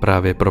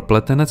 Právě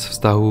propletenec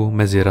vztahů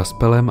mezi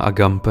Raspelem a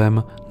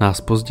Gumpem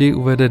nás později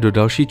uvede do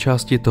další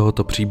části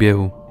tohoto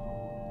příběhu.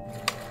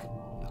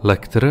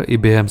 Lecter i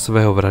během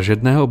svého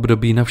vražedného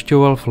období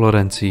navštěvoval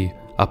Florencii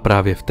a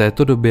právě v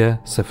této době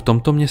se v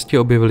tomto městě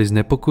objevily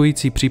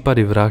znepokojící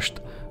případy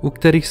vražd, u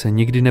kterých se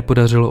nikdy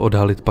nepodařilo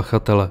odhalit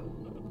pachatele.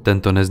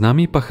 Tento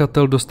neznámý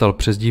pachatel dostal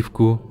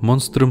přezdívku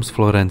Monstrum z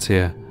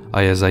Florencie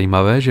a je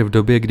zajímavé, že v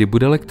době, kdy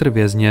bude Lecter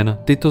vězněn,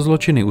 tyto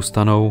zločiny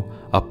ustanou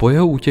a po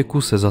jeho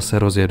útěku se zase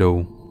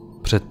rozjedou.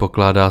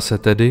 Předpokládá se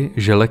tedy,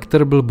 že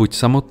Lecter byl buď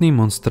samotným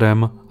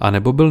monstrem,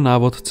 anebo byl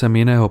návodcem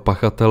jiného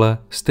pachatele,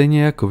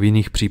 stejně jako v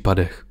jiných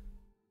případech.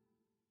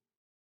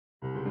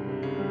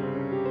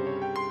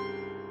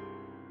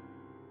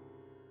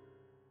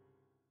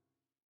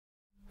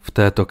 V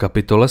této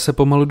kapitole se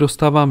pomalu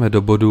dostáváme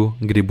do bodu,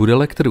 kdy bude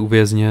Lecter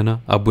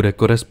uvězněn a bude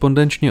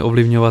korespondenčně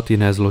ovlivňovat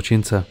jiné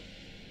zločince.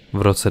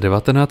 V roce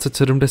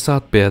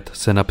 1975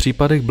 se na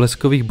případech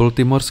bleskových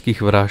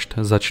baltimorských vražd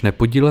začne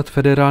podílet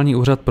Federální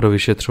úřad pro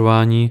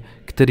vyšetřování,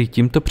 který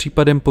tímto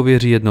případem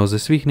pověří jednoho ze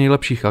svých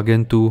nejlepších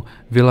agentů,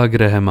 Willa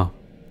Grahama.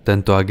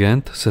 Tento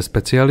agent se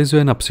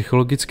specializuje na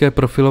psychologické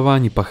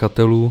profilování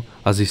pachatelů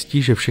a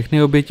zjistí, že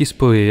všechny oběti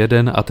spojuje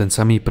jeden a ten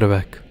samý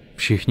prvek.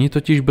 Všichni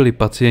totiž byli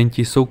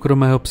pacienti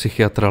soukromého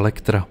psychiatra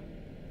Lectera.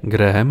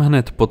 Graham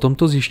hned po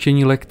tomto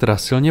zjištění Lectera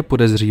silně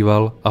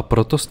podezříval a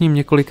proto s ním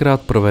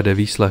několikrát provede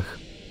výslech.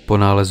 Po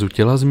nálezu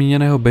těla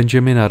zmíněného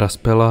Benjamina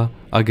Raspela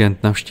agent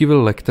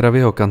navštívil Lectera v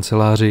jeho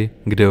kanceláři,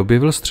 kde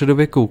objevil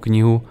středověkou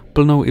knihu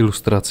plnou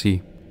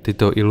ilustrací.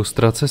 Tyto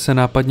ilustrace se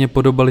nápadně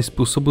podobaly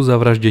způsobu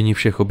zavraždění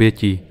všech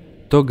obětí.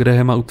 To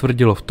Grahama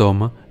utvrdilo v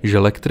tom, že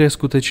Lecter je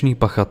skutečný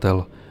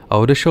pachatel a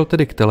odešel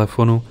tedy k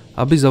telefonu,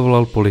 aby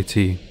zavolal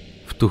policii.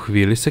 V tu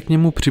chvíli se k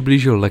němu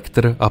přiblížil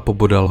Lecter a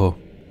pobodal ho.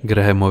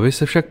 Grahamovi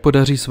se však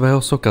podaří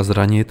svého soka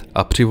zranit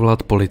a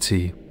přivolat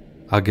policii.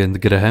 Agent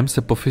Graham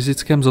se po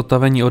fyzickém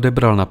zotavení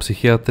odebral na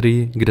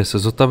psychiatrii, kde se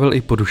zotavil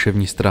i po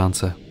duševní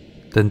stránce.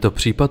 Tento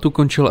případ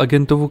ukončil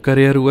agentovu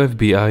kariéru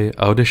FBI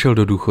a odešel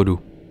do důchodu.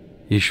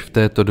 Již v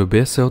této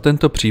době se o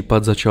tento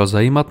případ začal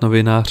zajímat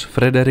novinář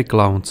Frederick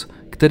Lowndes,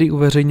 který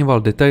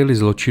uveřejňoval detaily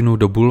zločinu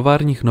do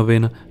bulvárních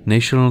novin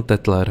National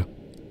Tetler.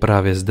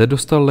 Právě zde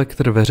dostal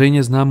Lecter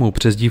veřejně známou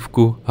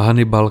přezdívku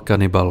Hannibal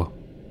Cannibal.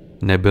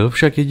 Nebyl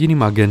však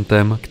jediným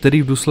agentem,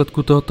 který v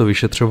důsledku tohoto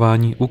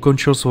vyšetřování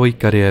ukončil svoji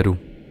kariéru.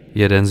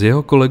 Jeden z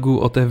jeho kolegů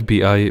od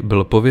FBI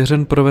byl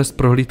pověřen provést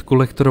prohlídku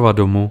Lecterova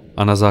domu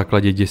a na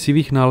základě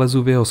děsivých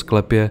nálezů v jeho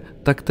sklepě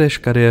taktéž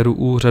kariéru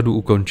úřadu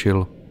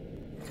ukončil.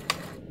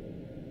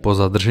 Po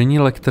zadržení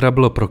Lectera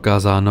bylo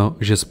prokázáno,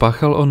 že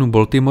spáchal onu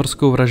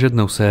baltimorskou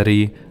vražednou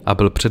sérii a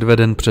byl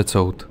předveden před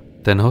soud.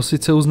 Ten ho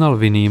sice uznal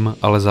vinným,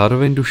 ale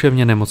zároveň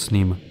duševně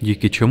nemocným,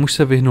 díky čemuž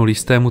se vyhnul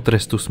jistému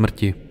trestu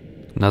smrti.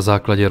 Na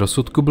základě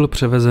rozsudku byl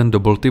převezen do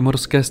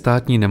baltimorské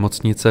státní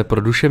nemocnice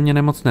pro duševně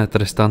nemocné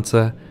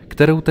trestance,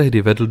 kterou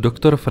tehdy vedl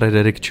doktor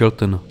Frederick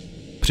Chilton.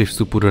 Při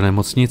vstupu do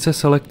nemocnice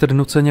se Lecter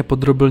nuceně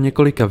podrobil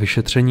několika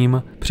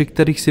vyšetřením, při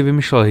kterých si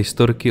vymýšlel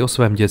historky o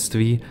svém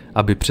dětství,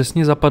 aby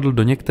přesně zapadl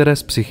do některé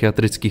z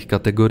psychiatrických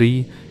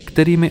kategorií,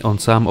 kterými on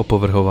sám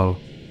opovrhoval.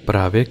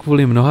 Právě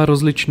kvůli mnoha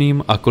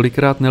rozličným a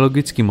kolikrát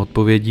nelogickým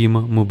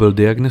odpovědím mu byl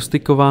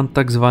diagnostikován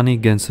tzv.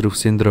 Gensrův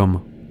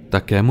syndrom.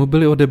 Také mu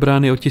byly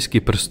odebrány otisky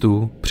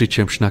prstů,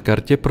 přičemž na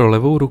kartě pro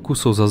levou ruku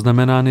jsou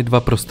zaznamenány 2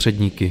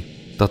 prostředníky.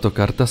 Tato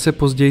karta se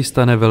později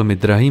stane velmi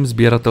drahým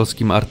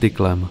sběratelským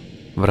artiklem.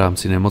 V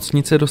rámci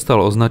nemocnice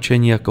dostal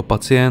označení jako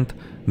pacient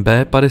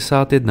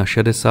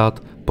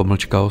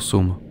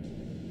B5160-8.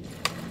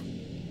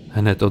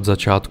 Hned od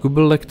začátku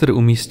byl Lecter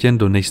umístěn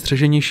do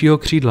nejstřeženějšího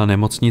křídla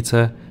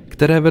nemocnice,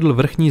 které vedl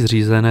vrchní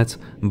zřízenec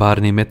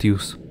Barney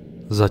Matthews.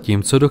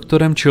 Zatímco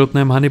doktorem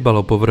Chiltonem Hannibal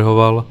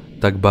opovrhoval,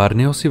 tak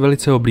Barney ho si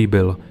velice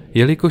oblíbil,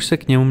 jelikož se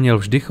k němu měl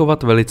vždy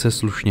chovat velice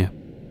slušně.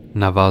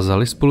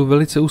 Navázali spolu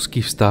velice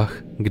úzký vztah,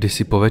 kdy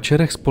si po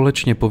večerech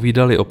společně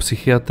povídali o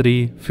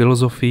psychiatrii,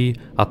 filozofii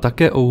a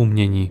také o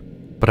umění.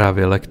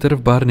 Právě Lecter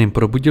v Barneym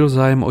probudil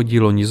zájem o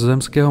dílo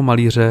nizozemského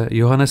malíře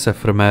Johannese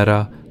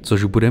Vermeera,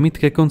 což bude mít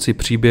ke konci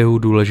příběhu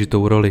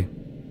důležitou roli.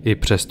 I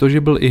přesto,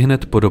 že byl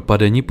ihned po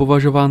dopadení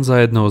považován za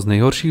jednoho z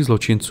nejhorších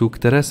zločinců,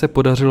 které se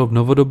podařilo v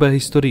novodobé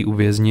historii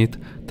uvěznit,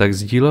 tak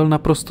sdílel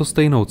naprosto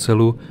stejnou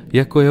celu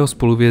jako jeho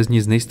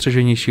spoluvězni z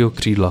nejstřeženějšího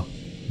křídla.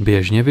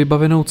 Běžně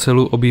vybavenou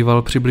celu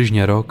obýval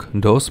přibližně rok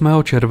do 8.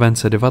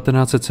 července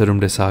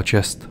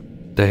 1976.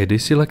 Tehdy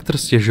si Lecter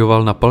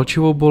stěžoval na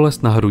palčivou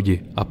bolest na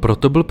hrudi a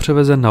proto byl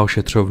převezen na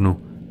ošetřovnu.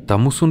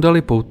 Tam mu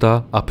sundali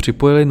pouta a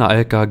připojili na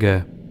EKG.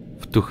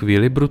 V tu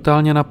chvíli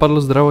brutálně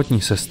napadl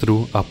zdravotní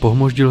sestru a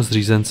pohmoždil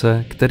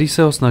zřízence, který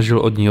se ho snažil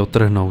od ní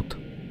odtrhnout.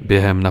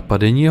 Během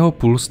napadení jeho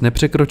puls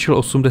nepřekročil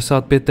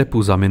 85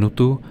 tepů za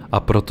minutu a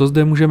proto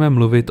zde můžeme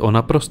mluvit o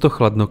naprosto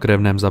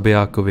chladnokrevném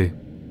zabijákovi.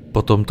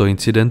 Po tomto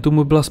incidentu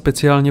mu byla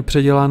speciálně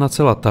předělána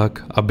cela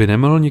tak, aby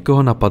nemohl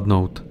nikoho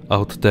napadnout, a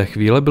od té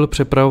chvíle byl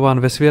přepravován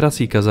ve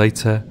svěrací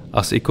kazajce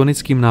a s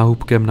ikonickým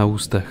náhubkem na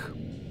ústech.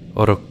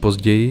 O rok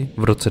později,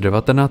 v roce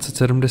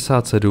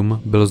 1977,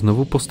 byl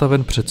znovu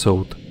postaven před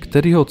soud,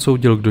 který ho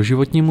odsoudil k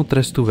doživotnímu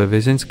trestu ve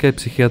vězeňské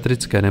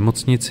psychiatrické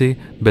nemocnici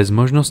bez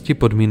možnosti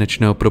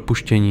podmínečného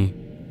propuštění.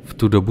 V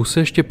tu dobu se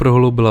ještě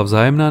prohloubila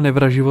vzájemná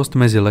nevraživost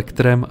mezi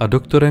Lecterem a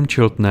doktorem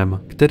Chiltonem,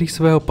 který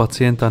svého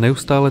pacienta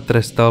neustále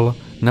trestal,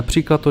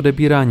 například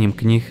odebíráním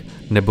knih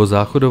nebo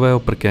záchodového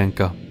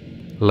prkénka.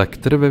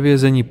 Lecter ve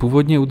vězení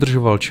původně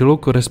udržoval čilou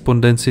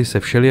korespondenci se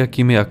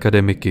všelijakými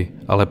akademiky,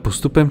 ale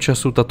postupem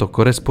času tato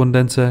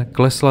korespondence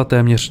klesla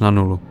téměř na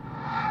nulu.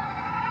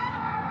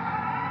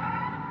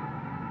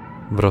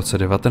 V roce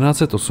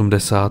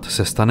 1980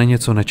 se stane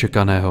něco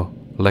nečekaného.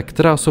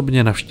 Lectera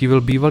osobně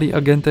navštívil bývalý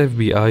agent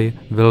FBI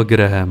Will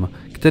Graham,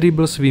 který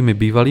byl svými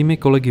bývalými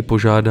kolegy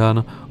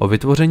požádán o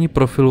vytvoření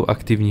profilu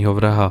aktivního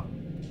vraha.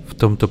 V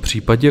tomto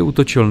případě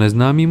útočil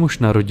neznámý muž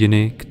na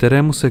rodiny,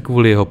 kterému se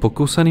kvůli jeho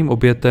pokousaným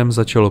obětem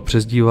začalo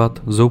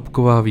přezdívat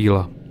Zoubková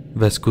víla.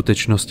 Ve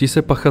skutečnosti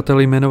se pachatel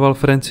jmenoval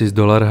Francis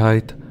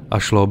Dolarhyde a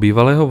šlo o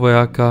bývalého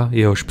vojáka,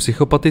 jehož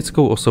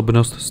psychopatickou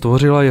osobnost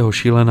stvořila jeho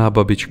šílená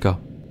babička.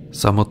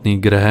 Samotný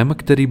Graham,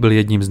 který byl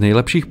jedním z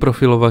nejlepších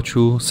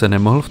profilovačů, se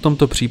nemohl v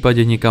tomto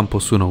případě nikam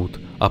posunout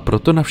a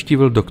proto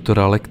navštívil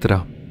doktora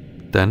Lectera.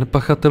 Ten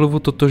pachatelovu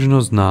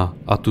totožnost zná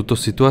a tuto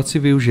situaci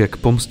využije k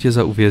pomstě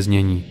za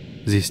uvěznění.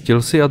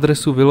 Zjistil si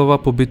adresu Willova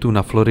pobytu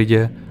na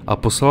Floridě a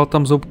poslal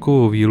tam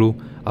Zoubkovou vílu,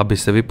 aby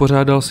se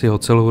vypořádal s jeho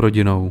celou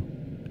rodinou.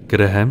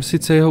 Graham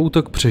sice jeho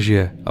útok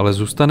přežije, ale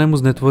zůstane mu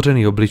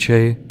znetvořený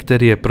obličej,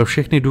 který je pro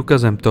všechny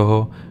důkazem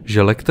toho,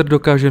 že Lecter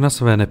dokáže na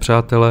své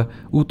nepřátele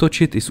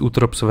útočit i z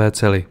útrop své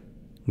cely.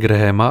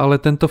 Grahama ale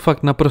tento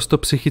fakt naprosto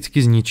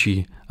psychicky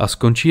zničí a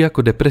skončí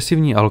jako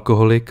depresivní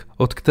alkoholik,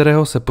 od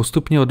kterého se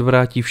postupně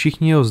odvrátí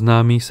všichni jeho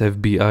známí z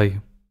FBI.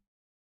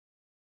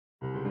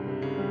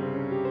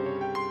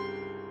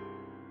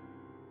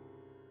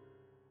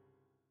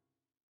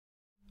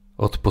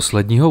 Od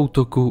posledního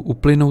útoku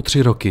uplynou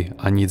 3 roky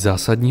a nic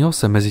zásadního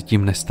se mezi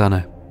tím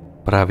nestane.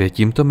 Právě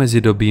tímto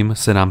mezidobím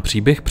se nám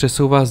příběh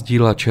přesouvá z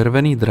díla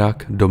Červený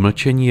drak do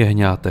Mlčení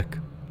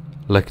jehňátek.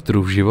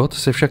 Lecterův život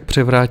se však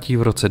převrátí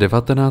v roce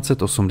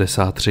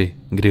 1983,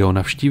 kdy ho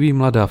navštíví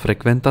mladá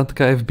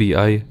frekventantka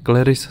FBI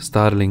Clarice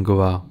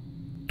Starlingová.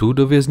 Tu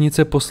do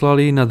věznice poslal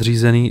její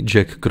nadřízený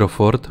Jack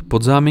Crawford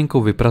pod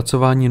záminkou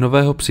vypracování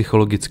nového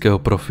psychologického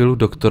profilu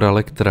doktora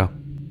Lectera.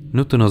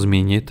 Nutno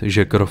zmínit,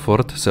 že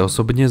Crawford se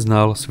osobně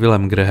znal s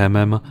Willem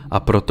Grahamem a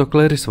proto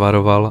Clarice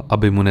varoval,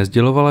 aby mu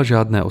nezdělovala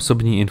žádné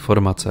osobní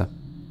informace.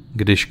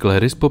 Když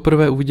Clarice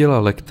poprvé uviděla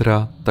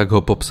Lectera, tak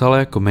ho popsala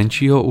jako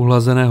menšího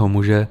uhlazeného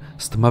muže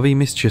s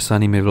tmavými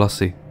zčesanými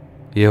vlasy.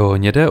 Jeho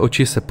hnědé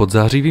oči se pod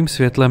zářivým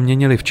světlem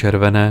měnily v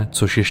červené,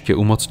 což ještě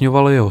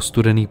umocňovalo jeho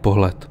studený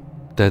pohled.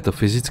 Této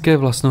fyzické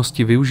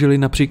vlastnosti využili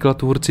například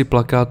tvůrci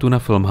plakátu na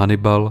film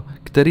Hannibal,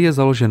 který je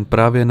založen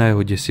právě na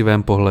jeho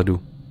děsivém pohledu.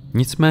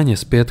 Nicméně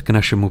zpět k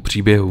našemu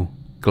příběhu.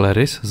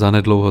 Clarice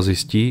zanedlouho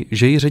zjistí,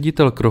 že jí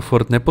ředitel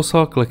Crawford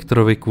neposlal k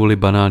Lecterovi kvůli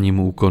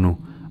banálnímu úkonu,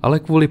 ale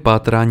kvůli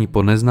pátrání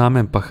po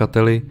neznámém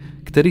pachateli,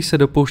 který se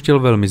dopouštěl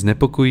velmi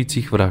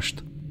znepokojících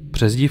vražd.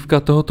 Přezdívka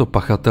tohoto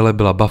pachatele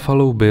byla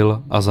Buffalo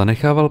Bill a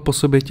zanechával po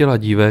sobě těla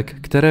dívek,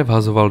 které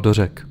vhazoval do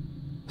řek.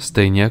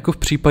 Stejně jako v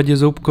případě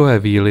Zoubkové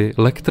víly,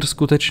 Lecter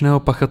skutečného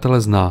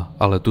pachatele zná,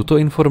 ale tuto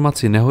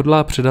informaci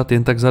nehodlá předat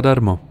jen tak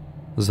zadarmo.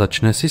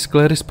 Začne si s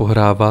Clarice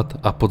pohrávat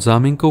a pod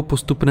záminkou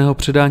postupného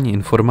předání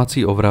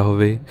informací o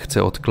vrahovi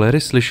chce od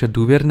Clarice slyšet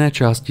důvěrné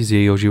části z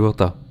jejího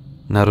života.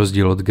 Na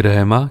rozdíl od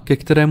Grahama, ke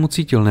kterému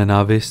cítil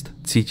nenávist,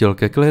 cítil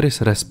ke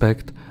Clarice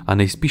respekt a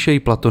nejspíše i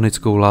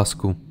platonickou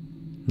lásku.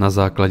 Na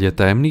základě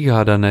tajemných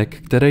hádanek,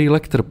 které jí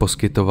Lecter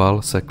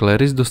poskytoval, se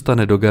Clarice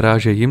dostane do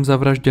garáže jim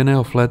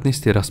zavražděného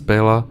flétnisty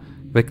Raspela,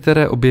 ve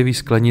které objeví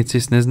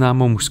sklenici s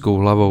neznámou mužskou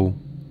hlavou.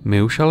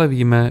 My už ale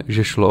víme,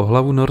 že šlo o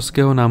hlavu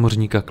norského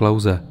námořníka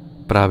Klause.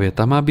 Právě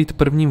ta má být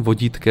prvním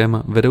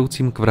vodítkem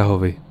vedoucím k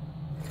vrahovi.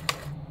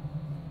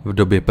 V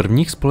době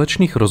prvních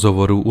společných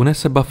rozhovorů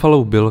unese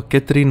Buffalo Bill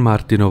Catherine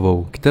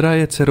Martinovou, která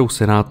je dcerou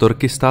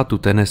senátorky státu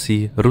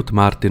Tennessee Ruth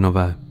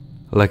Martinové.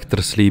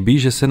 Lecter slíbí,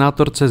 že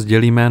senátorce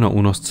sdělí jméno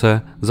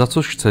únosce, za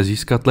což chce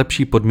získat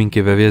lepší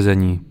podmínky ve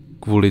vězení.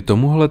 Kvůli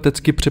tomu ho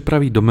letecky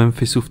přepraví do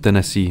Memphisu v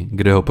Tennessee,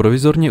 kde ho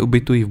provizorně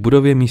ubytují v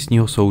budově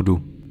místního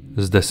soudu.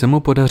 Zde se mu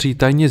podaří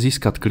tajně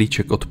získat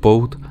klíček od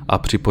pout a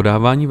při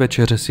podávání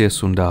večeře si je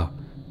sundá.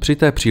 Při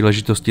té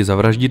příležitosti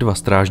zavraždí 2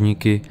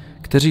 strážníky,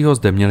 kteří ho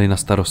zde měli na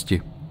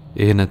starosti.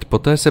 Ihned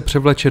poté se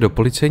převleče do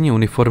policejní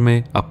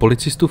uniformy a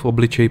policistu v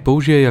obličeji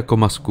použije jako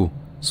masku.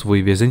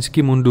 Svůj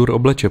vězeňský mundur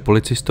obleče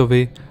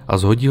policistovi a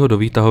zhodí ho do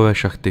výtahové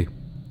šachty.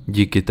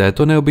 Díky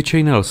této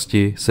neobyčejné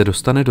lsti se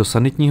dostane do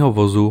sanitního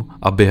vozu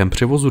a během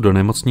převozu do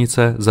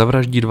nemocnice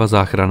zavraždí 2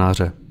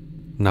 záchranáře.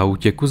 Na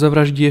útěku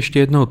zavraždí ještě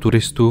jednoho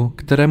turistu,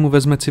 kterému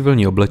vezme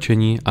civilní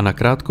oblečení a na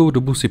krátkou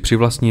dobu si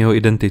přivlastní jeho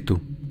identitu.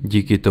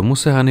 Díky tomu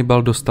se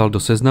Hannibal dostal do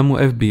seznamu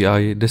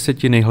FBI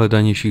 10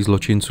 nejhledanějších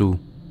zločinců.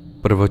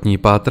 Prvotní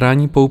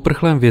pátrání po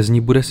uprchlém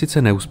vězni bude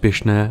sice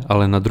neúspěšné,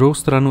 ale na druhou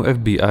stranu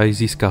FBI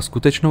získá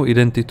skutečnou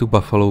identitu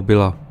Buffalo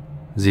Billa.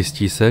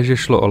 Zjistí se, že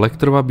šlo o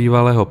Lecterova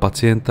bývalého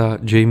pacienta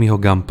Jamieho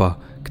Gumpa,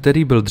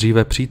 který byl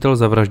dříve přítel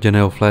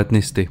zavražděného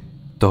flétnisty.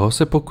 Toho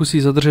se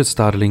pokusí zadržet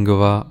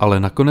Starlingová, ale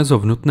nakonec ho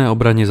v nutné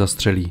obraně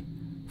zastřelí.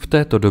 V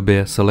této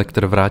době se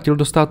Lecter vrátil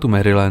do státu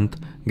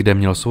Maryland, kde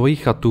měl svoji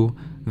chatu,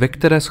 ve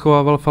které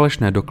schovával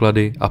falešné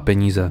doklady a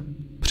peníze.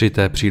 Při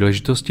té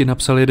příležitosti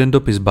napsal jeden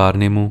dopis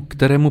Barneymu,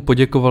 kterému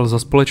poděkoval za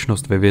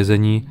společnost ve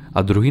vězení,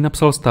 a druhý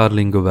napsal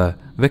Starlingové,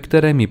 ve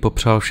kterém jí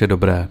popřál vše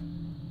dobré.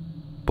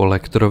 Po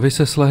Lecterovi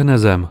se slehne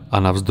zem a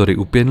navzdory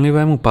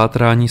upěnlivému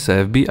pátrání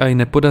se FBI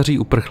nepodaří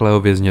uprchlého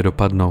vězně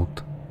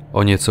dopadnout.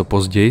 O něco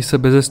později se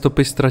beze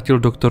stopy ztratil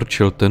doktor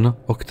Chilton,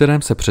 o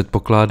kterém se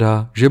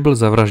předpokládá, že byl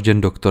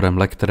zavražděn doktorem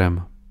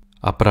Lecterem.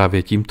 A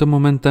právě tímto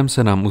momentem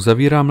se nám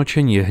uzavírá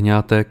mlčení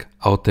jehňátek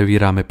a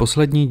otevíráme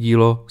poslední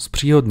dílo s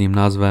příhodným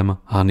názvem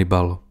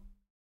Hannibal.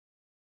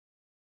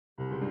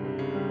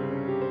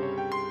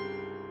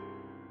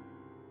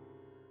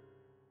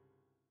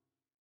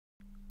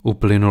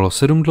 Uplynulo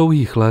 7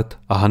 dlouhých let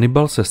a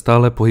Hannibal se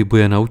stále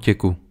pohybuje na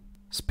útěku.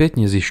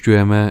 Zpětně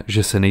zjišťujeme,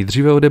 že se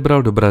nejdříve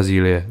odebral do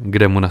Brazílie,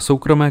 kde mu na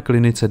soukromé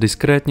klinice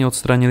diskrétně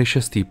odstranili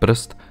 6.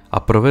 prst a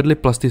provedli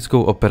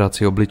plastickou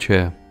operaci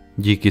obličeje.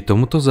 Díky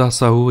tomuto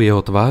zásahu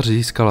jeho tvář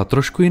získala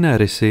trošku jiné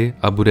rysy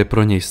a bude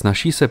pro něj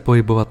snazší se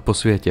pohybovat po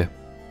světě.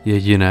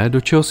 Jediné,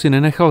 do čeho si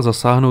nenechal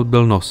zasáhnout,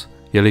 byl nos,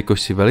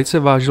 jelikož si velice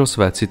vážil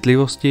své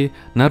citlivosti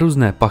na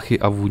různé pachy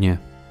a vůně.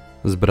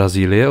 Z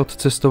Brazílie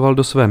odcestoval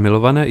do své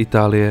milované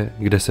Itálie,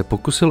 kde se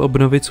pokusil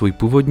obnovit svůj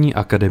původní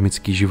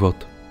akademický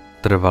život.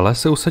 Trvale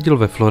se usadil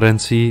ve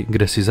Florencii,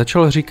 kde si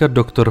začal říkat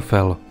doktor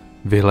Fell.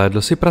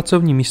 Vyhlédl si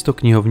pracovní místo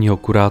knihovního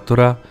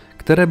kurátora,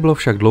 které bylo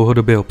však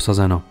dlouhodobě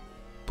obsazeno.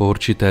 Po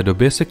určité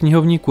době se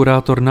knihovní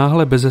kurátor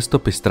náhle beze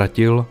stopy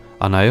ztratil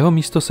a na jeho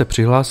místo se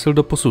přihlásil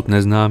doposud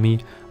neznámý,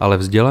 ale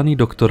vzdělaný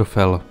doktor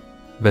Fell.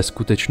 Ve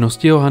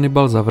skutečnosti ho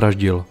Hannibal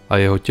zavraždil a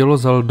jeho tělo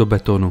zalil do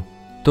betonu.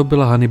 To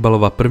byla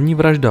Hannibalova první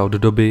vražda od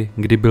doby,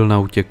 kdy byl na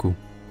útěku.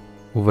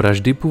 U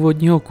vraždy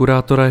původního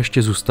kurátora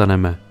ještě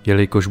zůstaneme,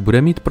 jelikož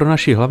bude mít pro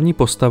naši hlavní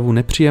postavu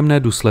nepříjemné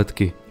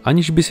důsledky,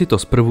 aniž by si to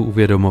zprvu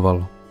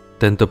uvědomoval.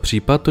 Tento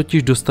případ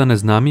totiž dostane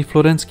známý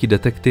florenský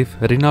detektiv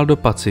Rinaldo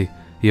Pazzi,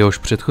 jehož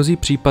předchozí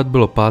případ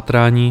bylo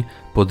pátrání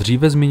po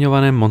dříve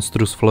zmiňovaném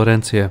monstru z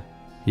Florencie.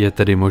 Je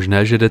tedy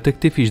možné, že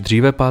detektiv již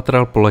dříve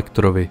pátral po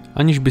Lecterovi,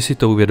 aniž by si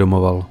to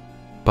uvědomoval.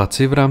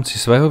 Pazzi v rámci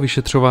svého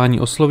vyšetřování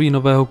osloví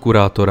nového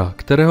kurátora,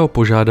 kterého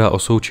požádá o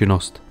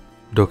součinnost.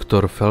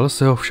 Doktor Fell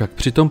se ho však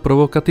přitom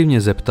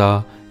provokativně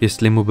zeptá,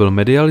 jestli mu byl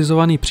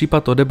medializovaný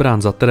případ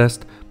odebrán za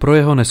trest pro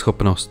jeho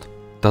neschopnost.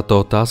 Tato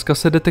otázka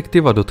se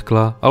detektiva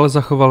dotkla, ale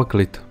zachoval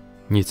klid.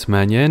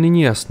 Nicméně je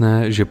nyní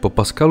jasné, že po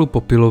Pascalu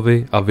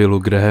Popilovi a Willu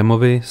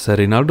Grahamovi se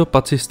Rinaldo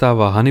Pazzi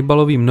stává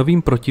Hannibalovým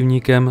novým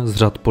protivníkem z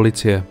řad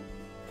policie.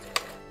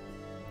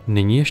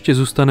 Nyní ještě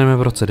zůstaneme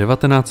v roce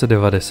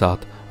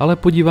 1990, ale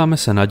podíváme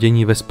se na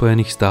dění ve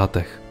Spojených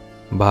státech.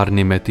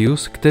 Barney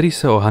Matthews, který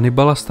se o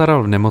Hannibala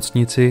staral v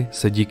nemocnici,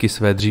 se díky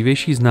své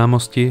dřívější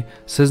známosti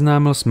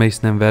seznámil s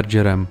Masonem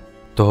Vergerem.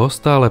 Toho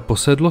stále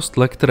posedlost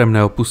Lecterem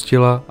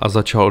neopustila a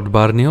začal od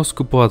Barneyho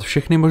skupovat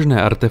všechny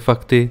možné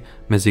artefakty,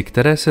 mezi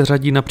které se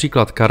řadí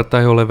například karta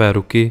jeho levé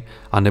ruky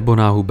a nebo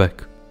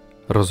náhubek.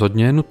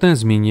 Rozhodně je nutné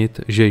zmínit,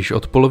 že již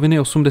od poloviny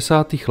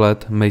 80.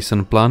 let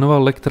Mason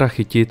plánoval Lectera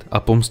chytit a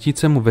pomstít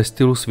se mu ve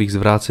stylu svých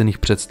zvrácených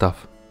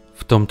představ.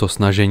 V tomto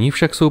snažení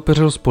však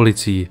soupeřil s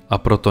policií a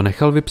proto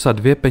nechal vypsat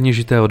 2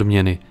 peněžité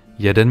odměny,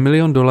 $1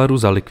 milion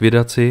za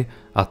likvidaci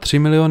a $3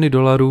 miliony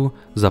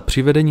za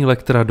přivedení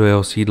Lectera do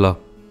jeho sídla.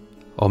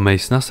 O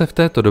Masona se v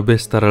této době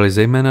starali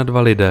zejména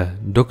 2 lidé,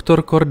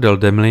 doktor Cordell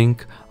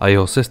Demling a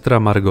jeho sestra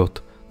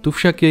Margot. Tu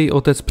však její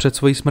otec před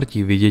svojí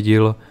smrtí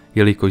vydědil,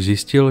 jelikož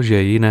zjistil, že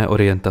je jiné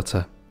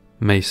orientace.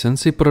 Mason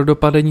si pro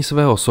dopadení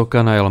svého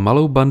soka najal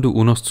malou bandu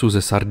únosců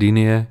ze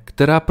Sardinie,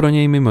 která pro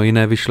něj mimo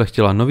jiné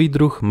vyšlechtila nový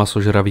druh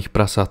masožravých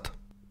prasat.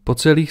 Po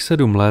celých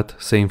 7 let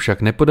se jim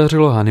však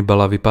nepodařilo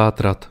Hannibala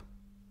vypátrat.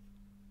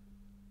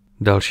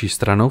 Další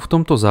stranou v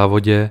tomto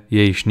závodě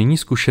je již nyní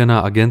zkušená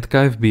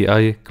agentka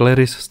FBI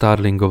Clarice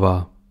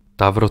Starlingová.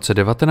 Ta v roce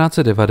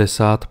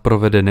 1990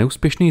 provede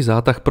neúspěšný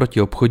zátah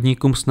proti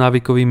obchodníkům s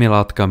návykovými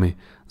látkami,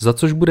 za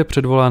což bude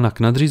předvolána k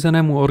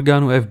nadřízenému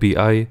orgánu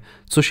FBI,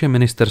 což je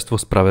Ministerstvo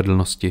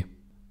spravedlnosti.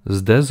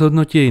 Zde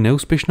zhodnotí její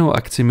neúspěšnou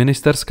akci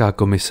ministerská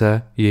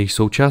komise, jejíž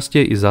součástí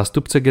je i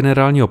zástupce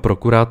generálního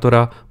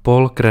prokurátora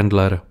Paul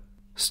Crandler.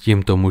 S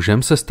tímto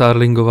mužem se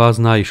Starlingová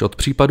zná již od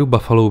případu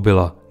Buffalo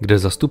Billa, kde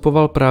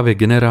zastupoval právě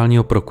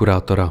generálního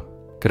prokurátora.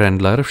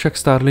 Crandler však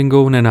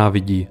Starlingovou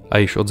nenávidí a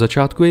již od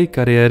začátku její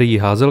kariéry jí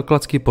házel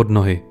klacky pod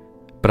nohy.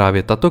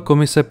 Právě tato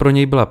komise pro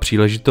něj byla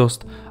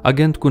příležitost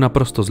agentku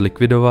naprosto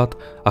zlikvidovat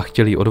a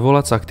chtěl ji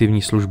odvolat z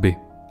aktivní služby.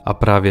 A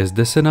právě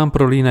zde se nám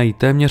prolínají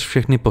téměř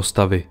všechny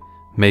postavy.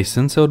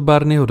 Mason se od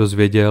Barneyho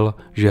dozvěděl,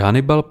 že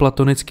Hannibal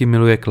platonicky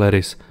miluje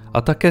Clarice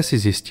a také si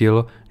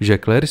zjistil, že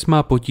Clarice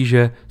má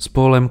potíže s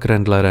Paulem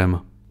Crandlerem.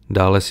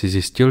 Dále si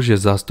zjistil, že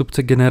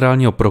zástupce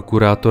generálního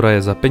prokurátora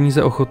je za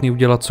peníze ochotný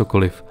udělat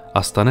cokoliv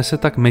a stane se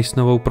tak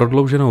Masonovou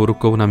prodlouženou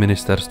rukou na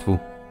ministerstvu.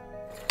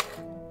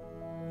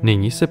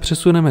 Nyní se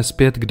přesuneme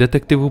zpět k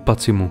detektivu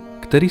Pacimu,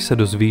 který se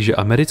dozví, že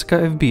americká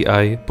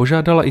FBI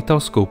požádala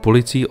italskou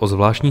policii o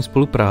zvláštní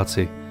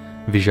spolupráci.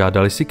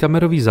 Vyžádali si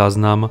kamerový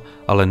záznam,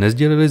 ale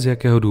nezdělili z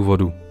jakého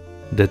důvodu.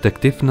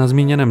 Detektiv na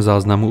zmíněném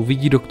záznamu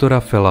uvidí doktora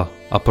Fella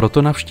a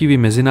proto navštíví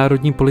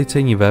mezinárodní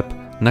policejní web,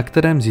 na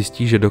kterém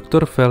zjistí, že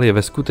doktor Fell je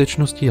ve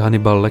skutečnosti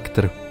Hannibal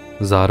Lecter.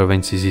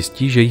 Zároveň si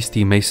zjistí, že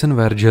jistý Mason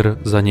Verger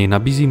za něj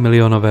nabízí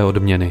milionové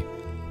odměny.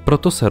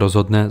 Proto se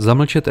rozhodne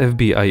zamlčet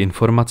FBI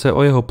informace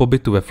o jeho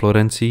pobytu ve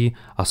Florencii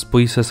a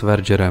spojí se s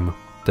Vergerem.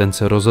 Ten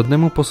se rozhodne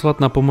mu poslat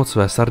na pomoc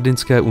své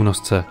sardinské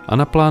únosce a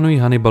naplánují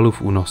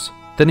Hannibalův únos.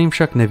 Ten jim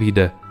však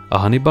nevyjde a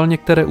Hannibal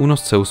některé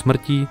únosce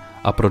usmrtí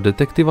a pro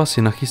detektiva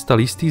si nachystal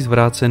jistý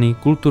zvrácený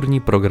kulturní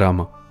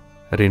program.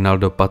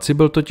 Rinaldo Pazzi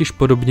byl totiž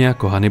podobně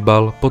jako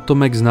Hannibal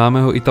potomek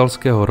známého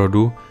italského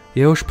rodu,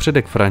 jehož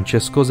předek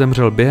Francesco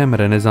zemřel během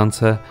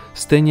renesance,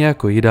 stejně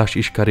jako Jidáš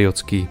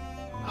Iškariotský.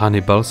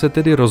 Hannibal se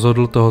tedy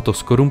rozhodl tohoto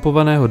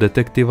skorumpovaného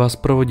detektiva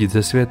zprovodit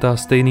ze světa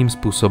stejným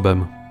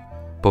způsobem.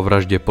 Po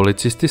vraždě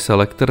policisty se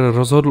Lecter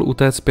rozhodl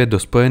utéct zpět do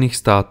Spojených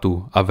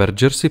států a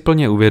Verger si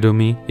plně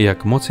uvědomí,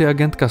 jak moc je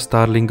agentka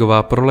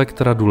Starlingová pro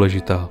Lectera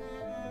důležitá.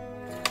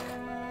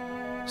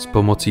 S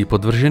pomocí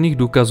podvržených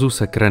důkazů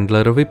se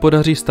Crandlerovi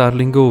podaří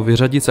Starlingovou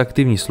vyřadit z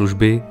aktivní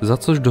služby, za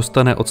což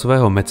dostane od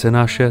svého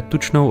mecenáše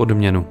tučnou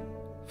odměnu.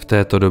 V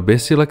této době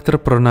si Lecter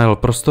pronajal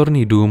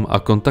prostorný dům a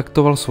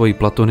kontaktoval svoji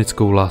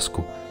platonickou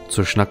lásku,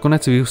 což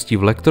nakonec vyústí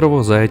v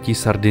Lecterovo zajetí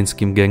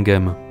sardinským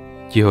gangem.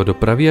 Ti ho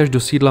dopraví až do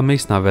sídla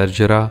Masona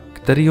Vergera,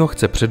 který ho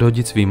chce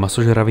předhodit svým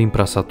masožravým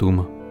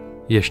prasatům.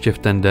 Ještě v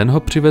ten den ho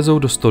přivezou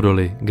do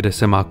stodoly, kde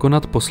se má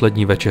konat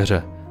poslední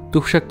večeře.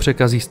 Tu však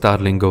překazí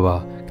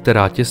Starlingová,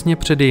 která těsně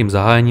před jejím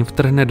zahájením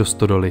vtrhne do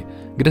stodoly,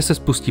 kde se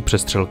spustí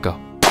přestřelka.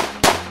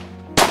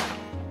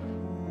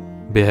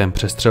 Během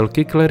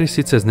přestřelky Clary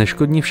sice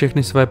zneškodní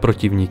všechny své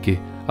protivníky,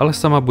 ale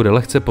sama bude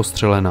lehce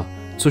postřelena,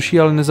 což jí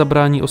ale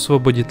nezabrání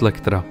osvobodit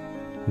Lectera.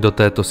 Do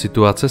této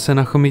situace se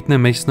nachomítne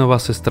Masonova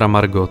sestra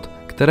Margot,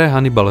 které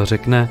Hannibal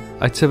řekne,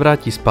 ať se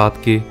vrátí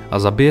zpátky a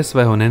zabije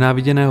svého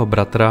nenáviděného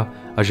bratra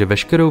a že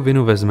veškerou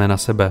vinu vezme na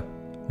sebe.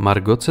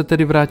 Margot se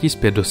tedy vrátí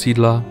zpět do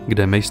sídla,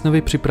 kde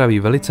Masonovi připraví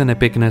velice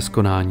nepěkné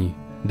skonání.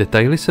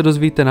 Detaily se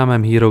dozvíte na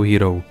mém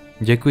Hero.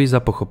 Děkuji za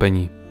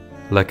pochopení.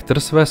 Lecter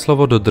své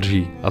slovo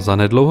dodrží a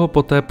zanedlouho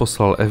poté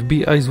poslal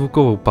FBI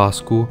zvukovou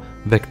pásku,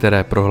 ve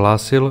které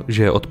prohlásil,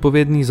 že je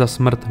odpovědný za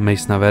smrt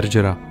Masona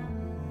Vergera.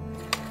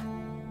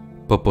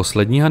 Po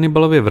poslední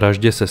Hannibalově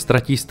vraždě se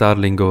ztratí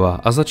Starlingová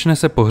a začne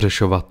se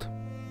pohřešovat.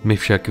 My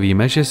však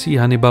víme, že si ji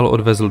Hannibal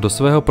odvezl do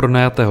svého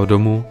pronajatého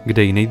domu,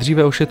 kde ji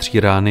nejdříve ošetří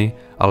rány,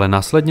 ale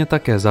následně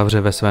také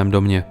zavře ve svém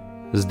domě.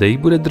 Zde ji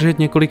bude držet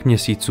několik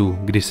měsíců,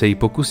 kdy se jí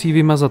pokusí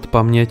vymazat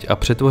paměť a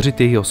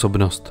přetvořit její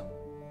osobnost.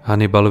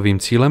 Hannibalovým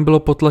cílem bylo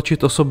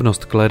potlačit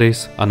osobnost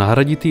Clarice a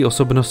nahradit ji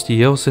osobností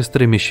jeho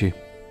sestry Myši.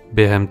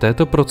 Během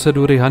této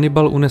procedury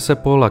Hannibal unese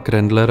Paula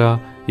Crandlera,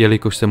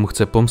 jelikož se mu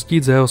chce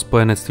pomstít za jeho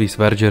spojenectví s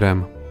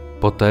Vergerem.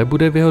 Poté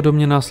bude v jeho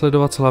domě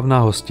následovat slavná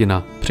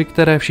hostina, při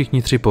které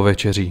všichni tři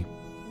povečeří.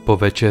 Po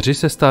večeři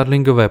se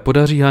Starlingové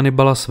podaří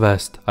Hannibala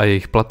svést a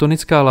jejich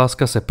platonická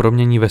láska se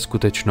promění ve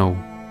skutečnou.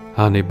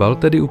 Hannibal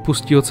tedy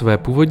upustí od své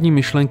původní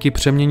myšlenky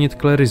přeměnit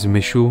Clarice v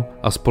myšu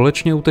a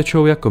společně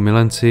utečou jako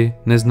milenci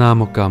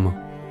neznámo kam.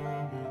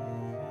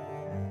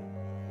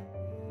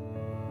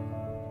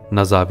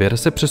 Na závěr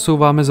se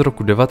přesouváme z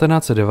roku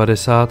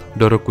 1990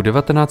 do roku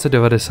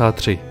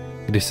 1993,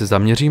 kdy se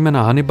zaměříme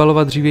na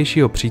Hannibalova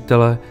dřívějšího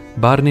přítele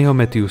Barneyho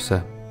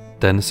Matthewse.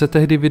 Ten se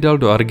tehdy vydal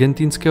do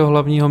argentinského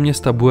hlavního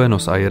města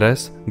Buenos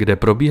Aires, kde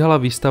probíhala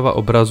výstava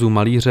obrazů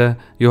malíře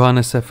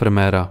Johannese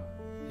Vermeera.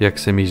 Jak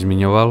jsem již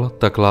zmiňoval,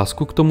 tak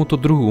lásku k tomuto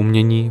druhu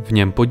umění v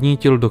něm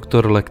podnítil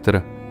doktor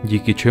Lecter,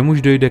 díky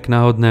čemuž dojde k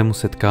náhodnému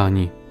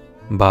setkání.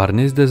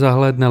 Barney zde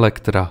zahlédne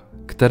Lectera,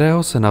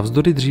 kterého se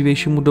navzdory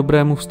dřívějšímu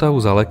dobrému vztahu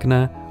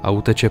zalekne a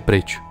uteče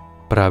pryč.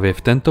 Právě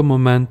v tento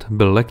moment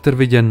byl Lecter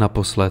viděn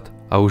naposled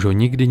a už ho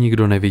nikdy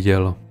nikdo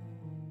neviděl.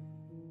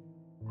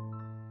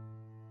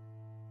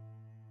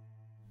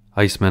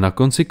 A jsme na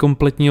konci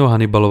kompletního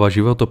Hannibalova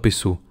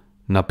životopisu.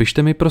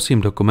 Napište mi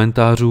prosím do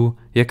komentářů,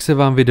 jak se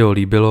vám video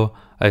líbilo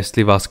a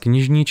jestli vás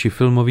knižní či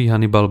filmový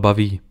Hannibal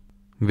baví.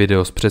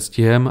 Video s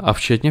předstihem a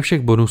včetně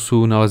všech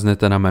bonusů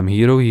naleznete na mém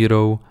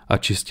Hero a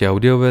čistě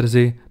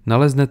audioverzi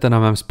naleznete na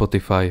mém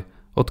Spotify.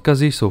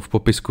 Odkazy jsou v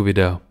popisku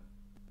videa.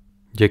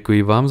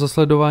 Děkuji vám za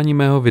sledování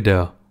mého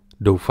videa.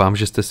 Doufám,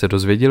 že jste se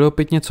dozvěděli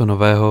opět něco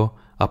nového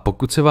a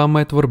pokud se vám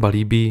moje tvorba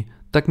líbí,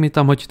 tak mi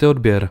tam hoďte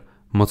odběr.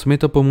 Moc mi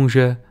to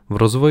pomůže v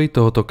rozvoji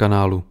tohoto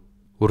kanálu.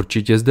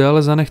 Určitě zde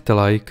ale zanechte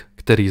like,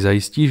 který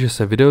zajistí, že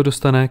se video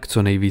dostane k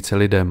co nejvíce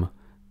lidem.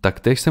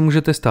 Taktéž se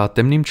můžete stát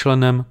temným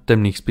členem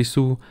temných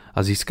spisů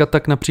a získat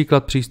tak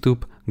například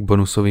přístup k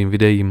bonusovým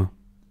videím.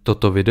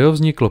 Toto video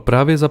vzniklo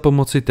právě za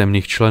pomoci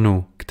temných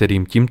členů,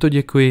 kterým tímto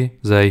děkuji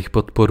za jejich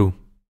podporu.